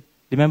week.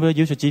 Remember,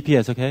 use your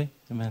GPS, okay?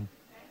 Amen.